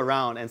still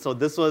around. And so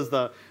this was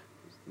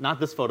not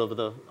this photo, but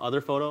the other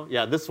photo.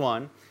 Yeah, this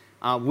one.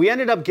 We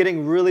ended up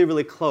getting really,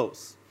 really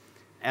close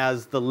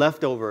as the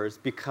leftovers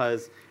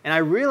and I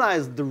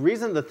realized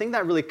the thing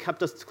that really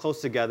kept us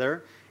close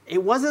together,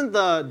 it wasn't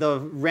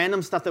the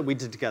random stuff that we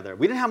did together.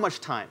 We didn't have much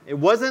time. It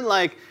wasn't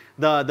like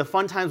the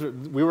fun times,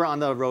 we were on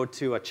the road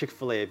to a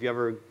Chick-fil-A. If you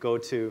ever go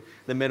to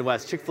the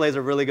Midwest, Chick-fil-A is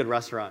a really good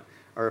restaurant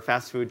or a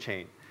fast food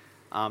chain.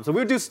 So we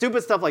would do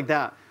stupid stuff like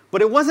that.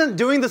 But it wasn't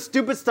doing the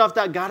stupid stuff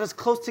that got us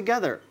close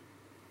together.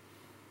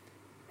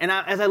 And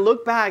as I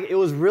look back, it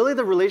was really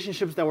the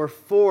relationships that were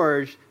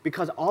forged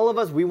because all of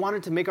us, we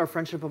wanted to make our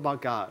friendship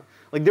about God.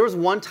 Like there was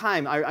one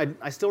time,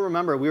 I still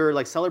remember, we were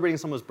like celebrating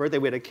someone's birthday,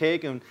 we had a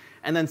cake, and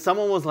then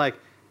someone was like,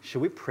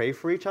 should we pray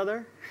for each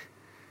other?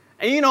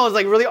 And you know, it's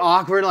like really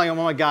awkward, like, oh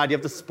my God, you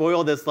have to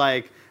spoil this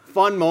like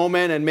fun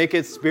moment and make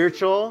it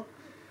spiritual.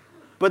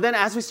 But then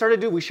as we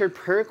started to do, we shared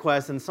prayer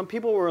requests, and some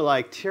people were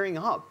like tearing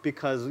up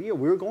because we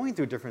were going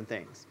through different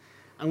things.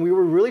 And we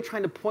were really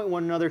trying to point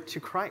one another to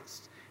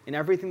Christ in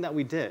everything that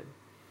we did.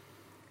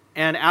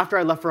 And after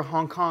I left for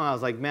Hong Kong, I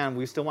was like, man,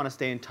 we still want to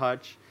stay in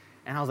touch.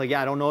 And I was like,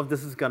 yeah, I don't know if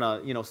this is going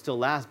to, still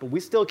last, but we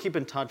still keep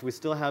in touch. We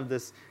still have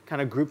this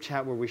kind of group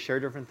chat where we share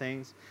different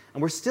things.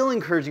 And we're still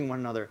encouraging one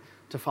another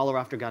to follow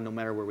after God no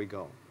matter where we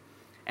go.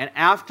 And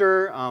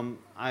after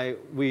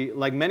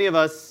like many of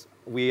us,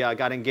 we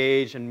got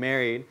engaged and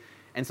married.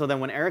 And so then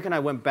when Eric and I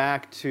went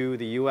back to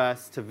the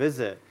U.S. to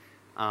visit,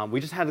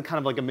 we just had kind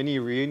of like a mini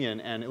reunion.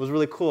 And it was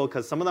really cool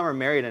because some of them are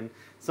married and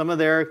some of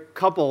their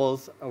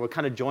couples were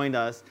kind of joined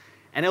us.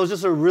 And it was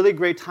just a really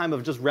great time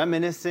of just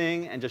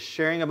reminiscing and just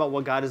sharing about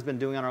what God has been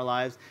doing in our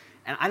lives.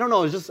 And I don't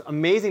know, it was just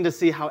amazing to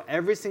see how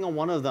every single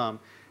one of them,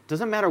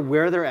 doesn't matter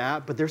where they're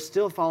at, but they're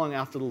still following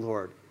after the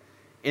Lord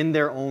in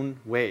their own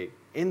way,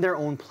 in their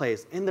own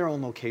place, in their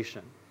own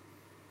location.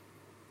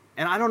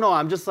 And I don't know,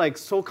 I'm just like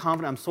so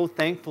confident, I'm so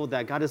thankful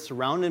that God has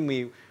surrounded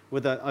me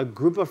with a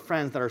group of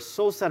friends that are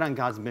so set on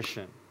God's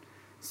mission,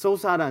 so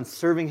set on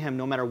serving Him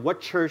no matter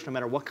what church, no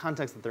matter what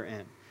context that they're in.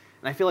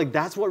 And I feel like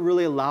that's what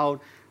really allowed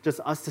just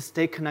us to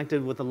stay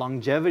connected with the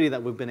longevity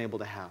that we've been able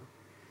to have.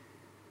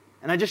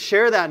 And I just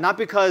share that not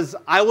because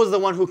I was the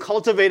one who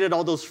cultivated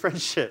all those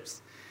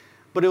friendships,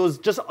 but it was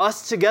just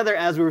us together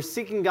as we were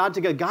seeking God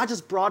together. God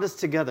just brought us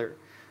together.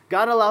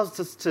 God allows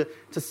us to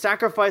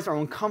sacrifice our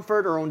own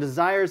comfort, our own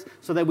desires,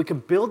 so that we can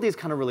build these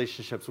kind of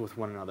relationships with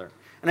one another.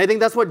 And I think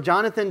that's what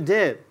Jonathan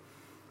did.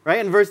 Right?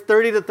 In verse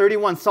 30 to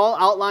 31, Saul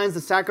outlines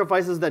the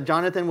sacrifices that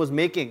Jonathan was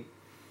making.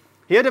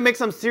 He had to make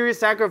some serious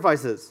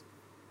sacrifices.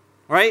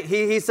 Right?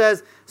 He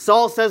says,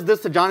 Saul says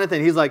this to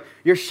Jonathan. He's like,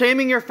 you're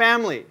shaming your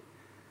family.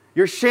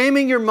 You're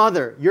shaming your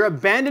mother. You're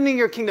abandoning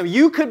your kingdom.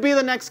 You could be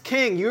the next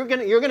king. You're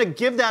gonna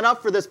give that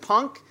up for this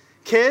punk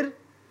kid?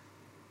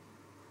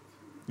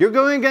 You're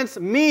going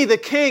against me, the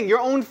king, your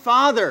own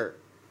father.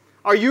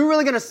 Are you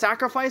really going to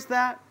sacrifice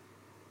that?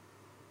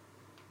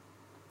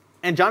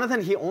 And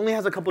Jonathan, he only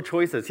has a couple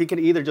choices. He could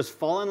either just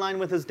fall in line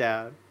with his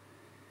dad.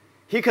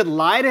 He could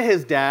lie to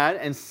his dad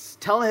and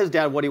tell his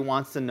dad what he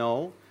wants to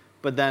know,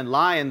 but then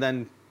lie and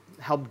then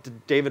help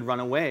David run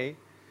away.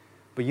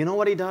 But you know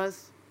what he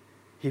does?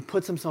 He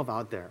puts himself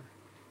out there.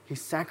 He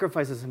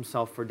sacrifices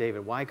himself for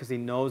David. Why? Because he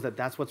knows that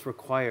that's what's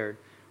required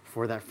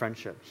for that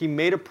friendship. He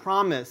made a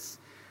promise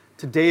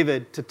to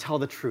David to tell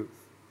the truth.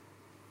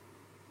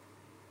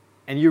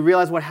 And you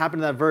realize what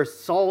happened in that verse.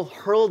 Saul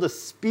hurled a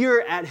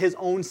spear at his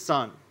own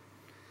son.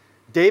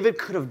 David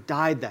could have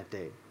died that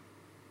day.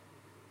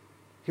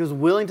 He was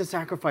willing to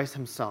sacrifice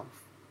himself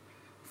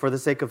for the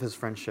sake of his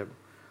friendship.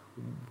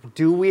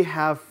 Do we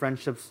have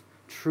friendships,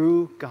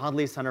 true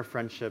godly center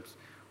friendships,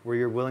 where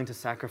you're willing to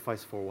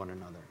sacrifice for one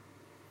another?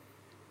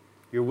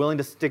 You're willing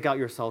to stick out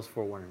yourselves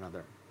for one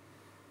another.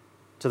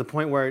 To the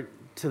point where,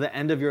 to the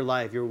end of your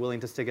life, you're willing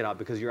to stick it out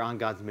because you're on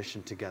God's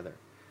mission together.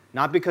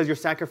 Not because you're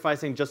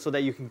sacrificing just so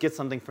that you can get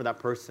something for that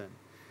person,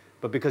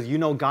 but because you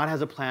know God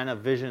has a plan, a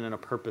vision, and a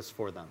purpose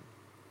for them.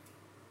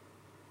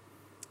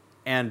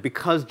 And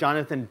because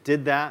Jonathan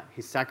did that,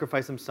 he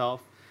sacrificed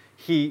himself.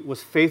 He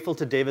was faithful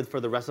to David for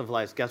the rest of his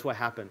life. Guess what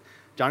happened?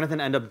 Jonathan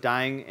ended up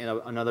dying in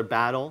another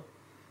battle.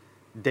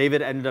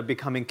 David ended up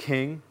becoming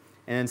king.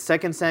 And in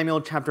 2 Samuel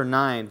chapter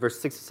 9,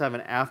 verse 6 to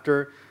 7,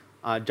 after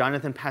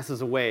Jonathan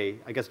passes away,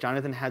 I guess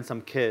Jonathan had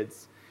some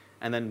kids.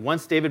 And then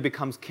once David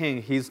becomes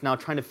king, he's now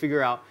trying to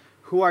figure out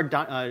who are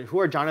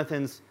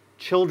Jonathan's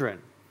children.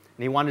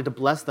 And he wanted to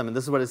bless them. And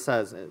this is what it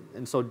says.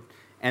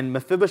 And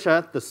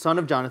Mephibosheth, the son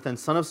of Jonathan,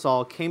 son of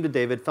Saul, came to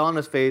David, fell on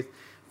his face,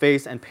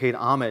 and paid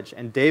homage.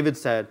 And David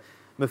said,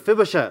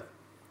 Mephibosheth.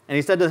 And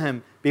he said to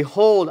him,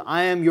 Behold,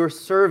 I am your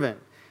servant.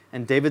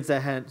 And David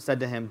said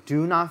to him,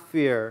 Do not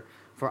fear,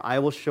 for I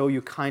will show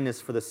you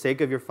kindness for the sake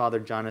of your father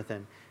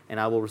Jonathan, and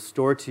I will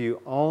restore to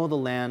you all the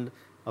land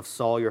of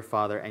Saul your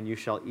father, and you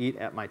shall eat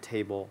at my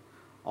table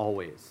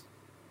always.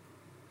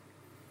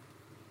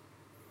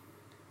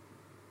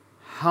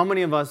 How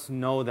many of us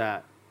know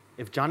that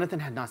if Jonathan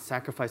had not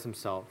sacrificed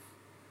himself,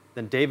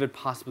 then David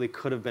possibly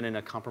could have been in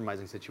a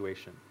compromising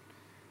situation?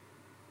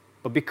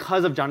 But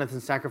because of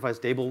Jonathan's sacrifice,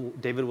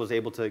 David was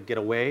able to get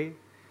away.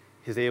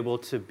 He was able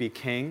to be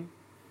king.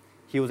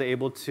 He was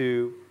able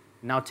to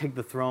now take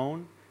the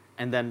throne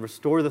and then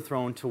restore the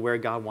throne to where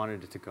God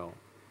wanted it to go.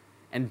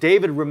 And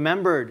David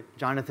remembered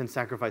Jonathan's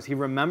sacrifice. He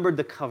remembered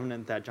the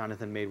covenant that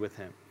Jonathan made with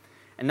him.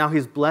 And now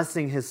he's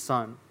blessing his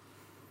son.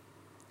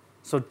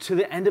 So to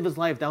the end of his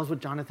life, that was what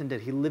Jonathan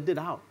did. He lived it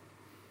out.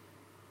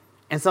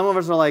 And some of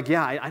us are like,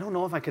 yeah, I don't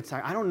know if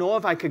I don't know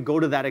if I could go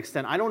to that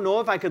extent. I don't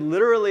know if I could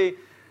literally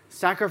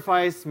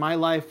sacrifice my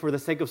life for the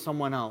sake of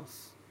someone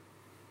else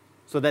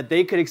so that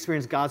they could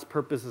experience God's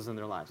purposes in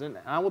their lives. And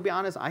I will be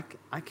honest,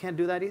 I can't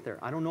do that either.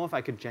 I don't know if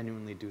I could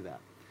genuinely do that.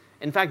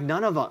 In fact,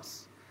 none of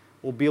us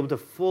will be able to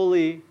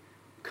fully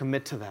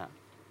commit to that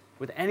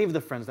with any of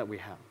the friends that we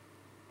have.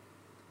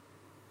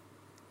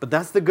 But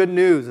that's the good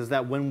news, is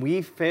that when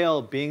we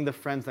fail being the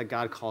friends that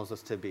God calls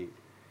us to be,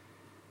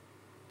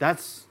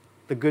 that's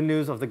the good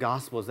news of the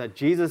gospel, is that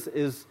Jesus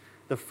is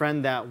the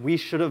friend that we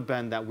should have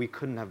been, that we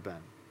couldn't have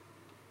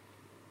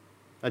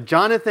been.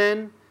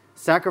 Jonathan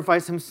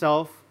sacrificed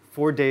himself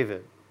for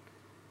David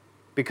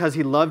because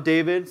he loved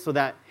David, so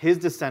that his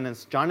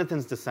descendants,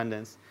 Jonathan's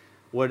descendants,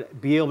 would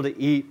be able to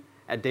eat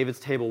at David's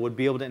table, would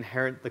be able to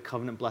inherit the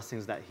covenant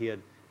blessings that he had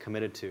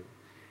committed to.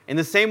 In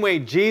the same way,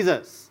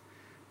 Jesus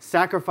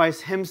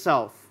sacrificed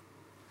himself.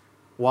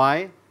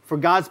 Why? For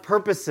God's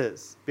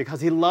purposes,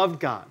 because he loved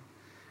God.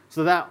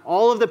 So that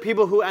all of the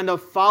people who end up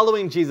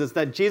following Jesus,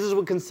 that Jesus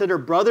would consider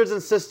brothers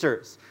and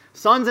sisters,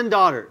 sons and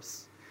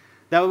daughters,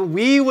 that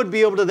we would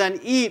be able to then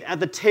eat at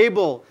the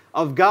table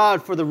of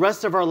God for the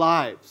rest of our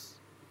lives.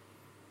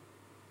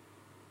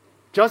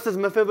 Just as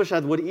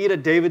Mephibosheth would eat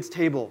at David's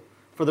table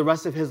for the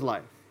rest of his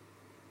life.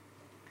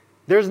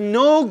 There's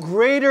no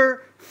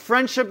greater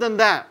friendship than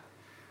that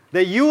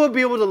you will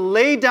be able to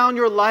lay down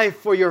your life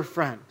for your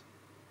friend.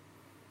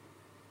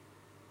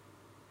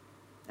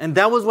 And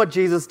that was what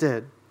Jesus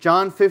did.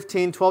 John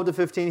 15, 12 to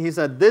 15, he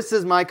said, "This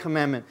is my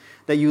commandment,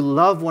 that you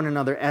love one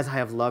another as I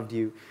have loved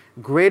you.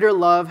 Greater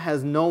love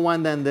has no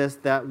one than this,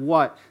 that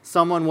what?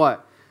 Someone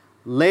what?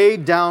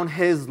 Laid down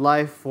his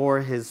life for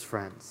his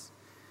friends.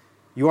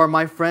 You are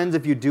my friends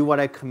if you do what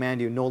I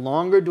command you. No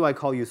longer do I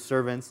call you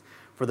servants,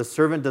 for the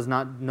servant does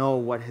not know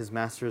what his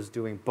master is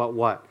doing. But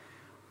what?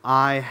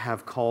 I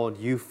have called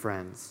you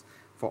friends,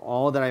 for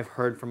all that I've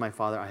heard from my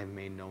Father I have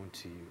made known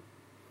to you."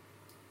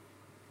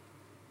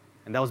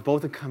 And that was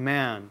both a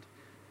command,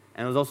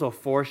 and it was also a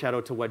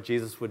foreshadow to what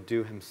Jesus would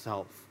do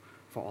himself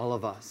for all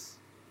of us,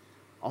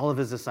 all of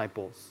his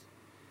disciples.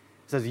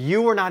 He says,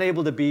 you were not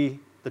able to be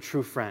the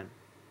true friend.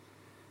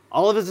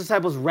 All of his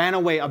disciples ran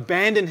away,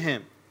 abandoned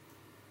him,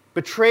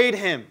 betrayed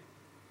him.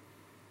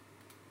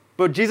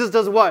 But Jesus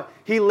does what?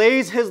 He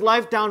lays his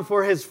life down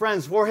for his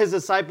friends, for his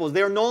disciples.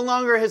 They are no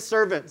longer his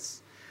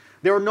servants.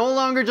 They were no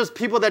longer just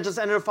people that just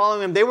ended up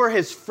following him. They were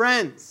his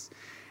friends.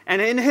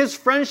 And in his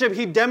friendship,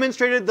 he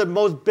demonstrated the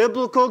most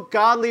biblical,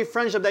 godly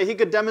friendship that he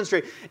could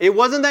demonstrate. It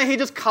wasn't that he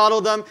just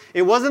coddled them.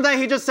 It wasn't that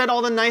he just said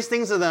all the nice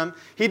things to them.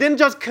 He didn't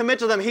just commit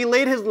to them. He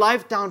laid his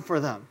life down for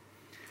them.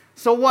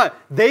 So what?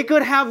 They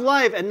could have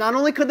life. And not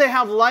only could they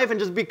have life and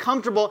just be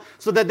comfortable,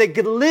 so that they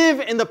could live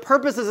in the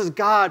purposes as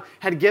God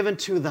had given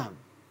to them.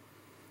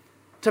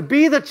 To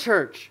be the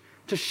church,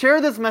 to share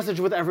this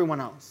message with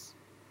everyone else.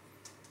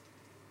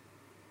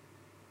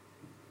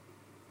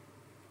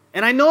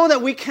 And I know that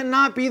we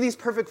cannot be these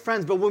perfect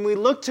friends, but when we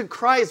look to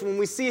Christ, when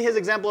we see his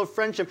example of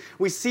friendship,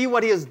 we see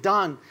what he has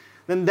done,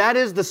 then that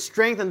is the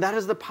strength and that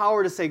is the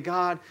power to say,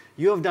 God,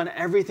 you have done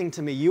everything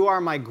to me. You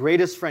are my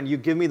greatest friend. You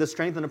give me the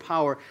strength and the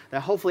power that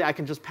hopefully I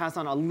can just pass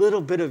on a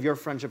little bit of your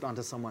friendship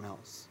onto someone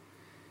else.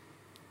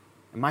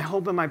 And my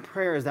hope and my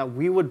prayer is that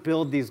we would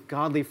build these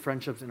godly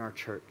friendships in our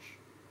church.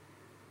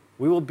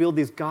 We will build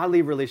these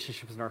godly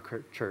relationships in our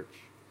church.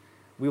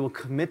 We will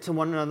commit to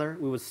one another.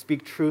 We will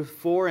speak truth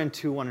for and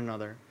to one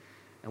another.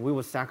 And we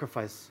will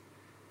sacrifice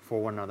for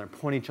one another,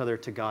 point each other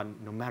to God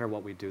no matter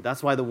what we do.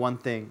 That's why the one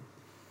thing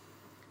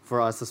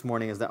for us this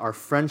morning is that our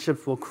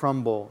friendships will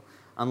crumble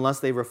unless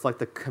they reflect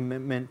the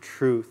commitment,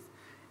 truth,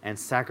 and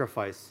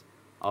sacrifice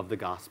of the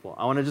gospel.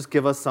 I want to just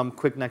give us some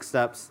quick next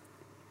steps.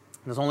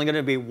 There's only going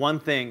to be one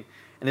thing,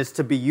 and it's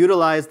to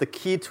utilize the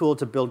key tool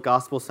to build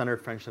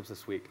gospel-centered friendships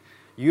this week.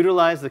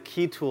 Utilize the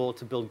key tool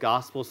to build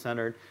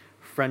gospel-centered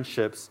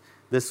friendships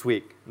this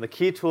week. And the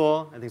key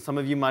tool, I think some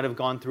of you might have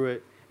gone through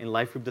it in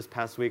life group this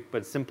past week,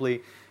 but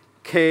simply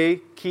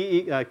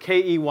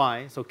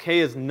K-E-Y. So K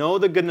is know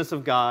the goodness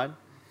of God.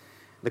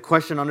 The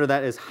question under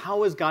that is,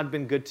 how has God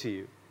been good to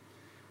you?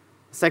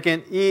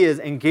 Second, E is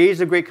engage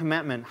the great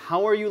commandment.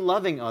 How are you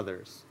loving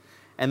others?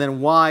 And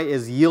then Y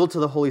is yield to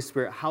the Holy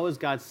Spirit. How is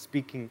God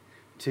speaking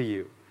to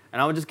you?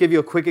 And I will just give you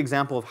a quick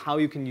example of how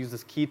you can use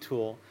this key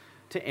tool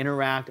to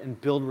interact and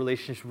build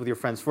relationships with your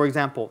friends. For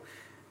example,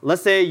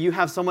 let's say you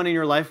have someone in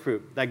your life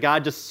group that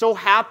God just so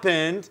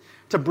happened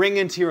to bring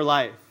into your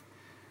life.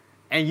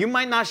 And you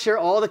might not share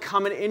all the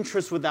common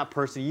interests with that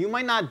person. You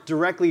might not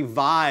directly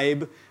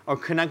vibe or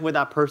connect with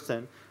that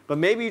person. But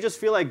maybe you just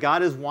feel like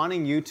God is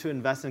wanting you to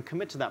invest and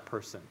commit to that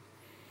person.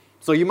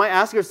 So you might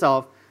ask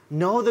yourself,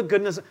 know the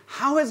goodness.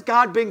 How has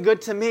God been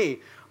good to me?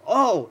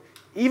 Oh,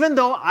 even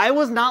though I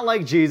was not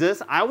like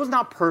Jesus, I was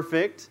not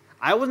perfect,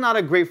 I was not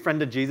a great friend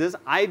to Jesus,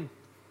 I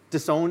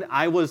disowned,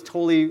 I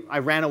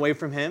ran away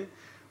from him.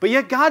 But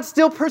yet God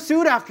still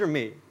pursued after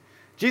me.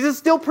 Jesus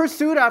still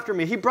pursued after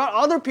me. He brought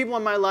other people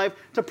in my life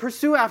to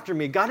pursue after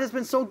me. God has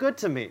been so good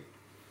to me.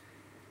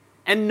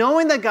 And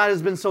knowing that God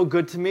has been so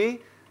good to me,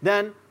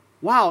 then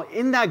wow,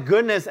 in that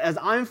goodness, as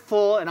I'm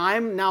full and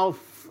I'm now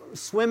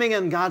swimming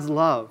in God's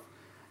love,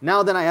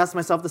 now then I ask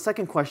myself the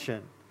second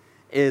question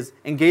is,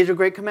 engage a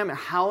great commandment.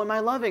 How am I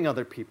loving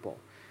other people?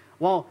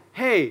 Well,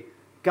 hey,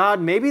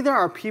 God, maybe there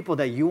are people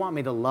that you want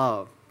me to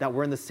love that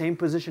were in the same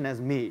position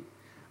as me.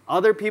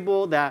 Other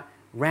people that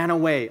ran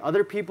away.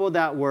 Other people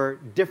that were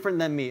different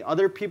than me.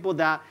 Other people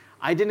that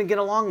I didn't get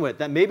along with.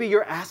 That maybe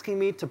you're asking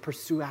me to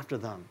pursue after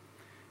them,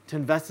 to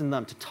invest in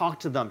them, to talk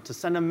to them, to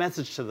send a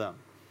message to them,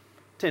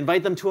 to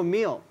invite them to a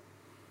meal.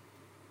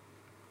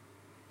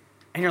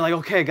 And you're like,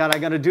 okay, God, I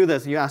got to do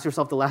this. And you ask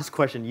yourself the last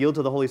question, yield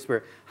to the Holy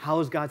Spirit.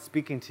 How is God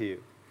speaking to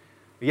you?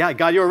 Yeah,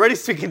 God, you're already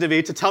speaking to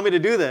me to tell me to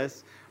do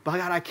this. But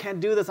God, I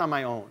can't do this on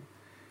my own.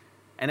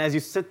 And as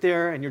you sit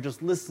there and you're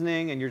just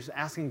listening and you're just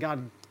asking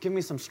God, give me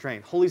some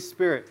strength. Holy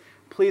Spirit,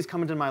 please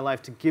come into my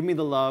life to give me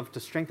the love, to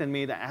strengthen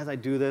me, that as I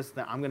do this,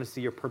 that I'm going to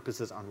see your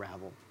purposes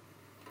unravel.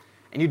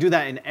 And you do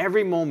that in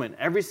every moment,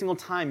 every single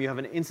time you have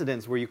an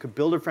incident where you could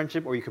build a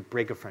friendship or you could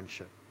break a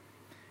friendship.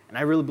 And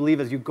I really believe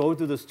as you go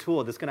through this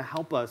tool, this is going to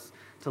help us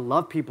to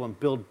love people and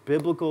build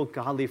biblical,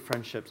 godly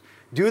friendships.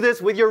 Do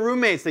this with your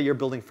roommates that you're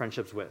building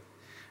friendships with.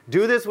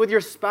 Do this with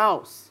your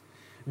spouse.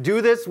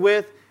 Do this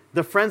with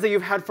the friends that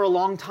you've had for a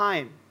long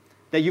time,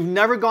 that you've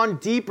never gone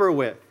deeper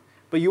with,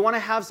 but you want to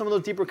have some of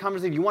those deeper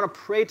conversations. You want to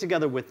pray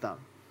together with them.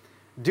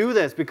 Do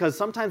this because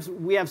sometimes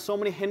we have so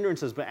many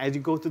hindrances, but as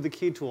you go through the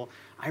key tool,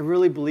 I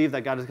really believe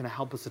that God is going to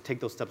help us to take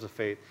those steps of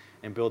faith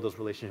and build those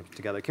relationships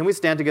together. Can we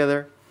stand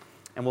together?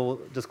 And we'll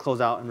just close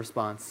out in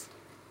response.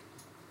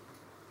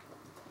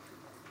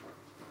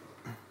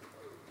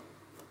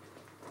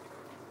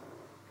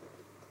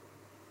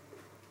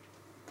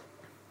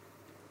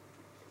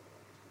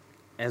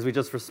 As we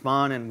just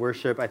respond and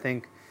worship, I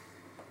think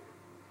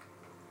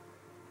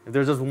if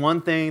there's just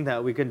one thing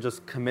that we can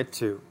just commit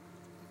to,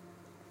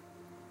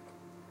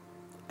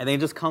 I think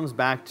it just comes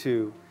back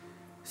to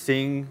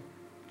seeing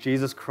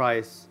Jesus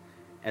Christ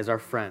as our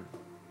friend.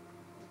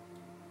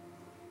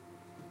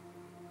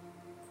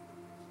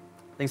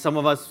 I think some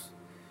of us,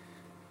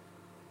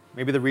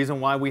 maybe the reason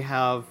why we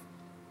have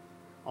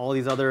all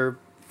these other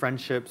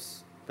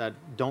friendships that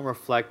don't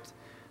reflect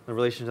the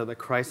relationship that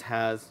Christ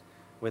has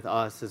with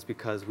us is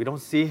because we don't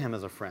see him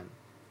as a friend.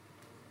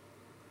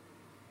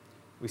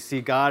 We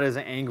see God as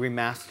an angry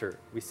master.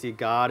 We see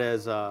God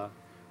as a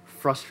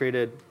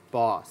frustrated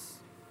boss.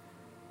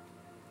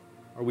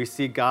 Or we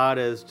see God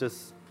as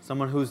just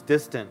someone who's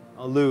distant,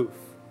 aloof,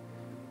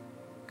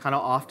 kind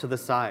of off to the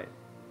side.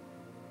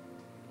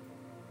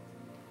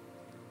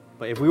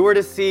 But if we were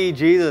to see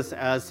Jesus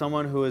as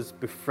someone who has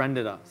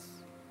befriended us,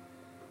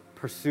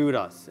 pursued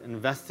us,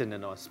 invested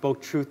in us,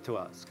 spoke truth to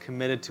us,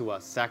 committed to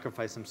us,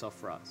 sacrificed himself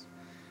for us,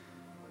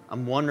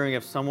 I'm wondering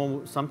if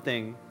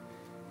something,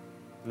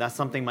 and that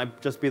something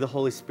might just be the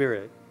Holy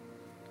Spirit,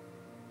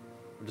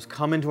 will just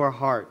come into our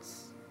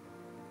hearts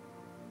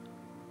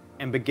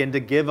and begin to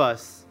give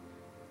us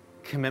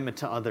commitment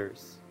to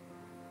others,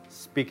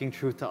 speaking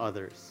truth to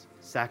others,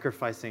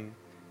 sacrificing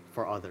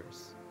for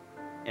others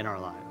in our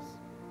lives.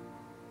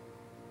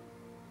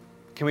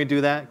 Can we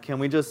do that? Can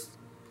we just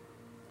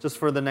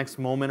for the next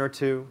moment or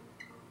two,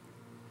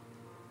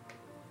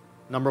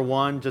 number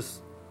one,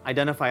 just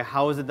identify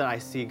how is it that I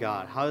see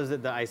God? How is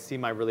it that I see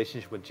my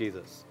relationship with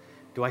Jesus?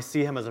 Do I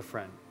see him as a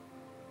friend?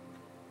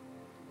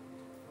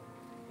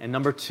 And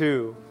number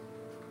two,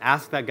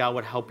 ask that God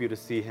would help you to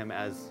see him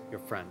as your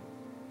friend.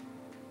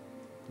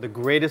 The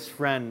greatest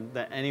friend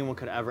that anyone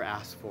could ever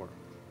ask for,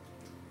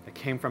 that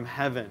came from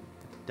heaven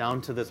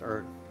down to this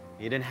earth.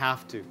 He didn't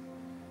have to,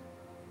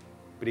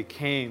 but he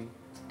came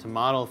to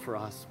model for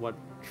us what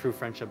true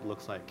friendship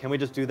looks like. Can we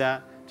just do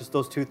that? Just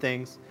those two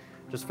things,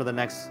 just for the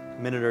next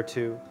minute or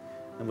two,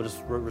 and we'll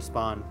just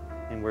respond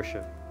in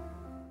worship.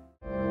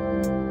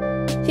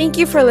 Thank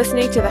you for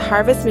listening to the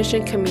Harvest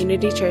Mission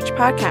Community Church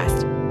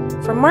podcast.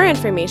 For more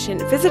information,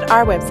 visit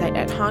our website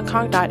at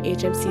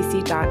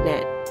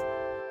hongkong.hmcc.net.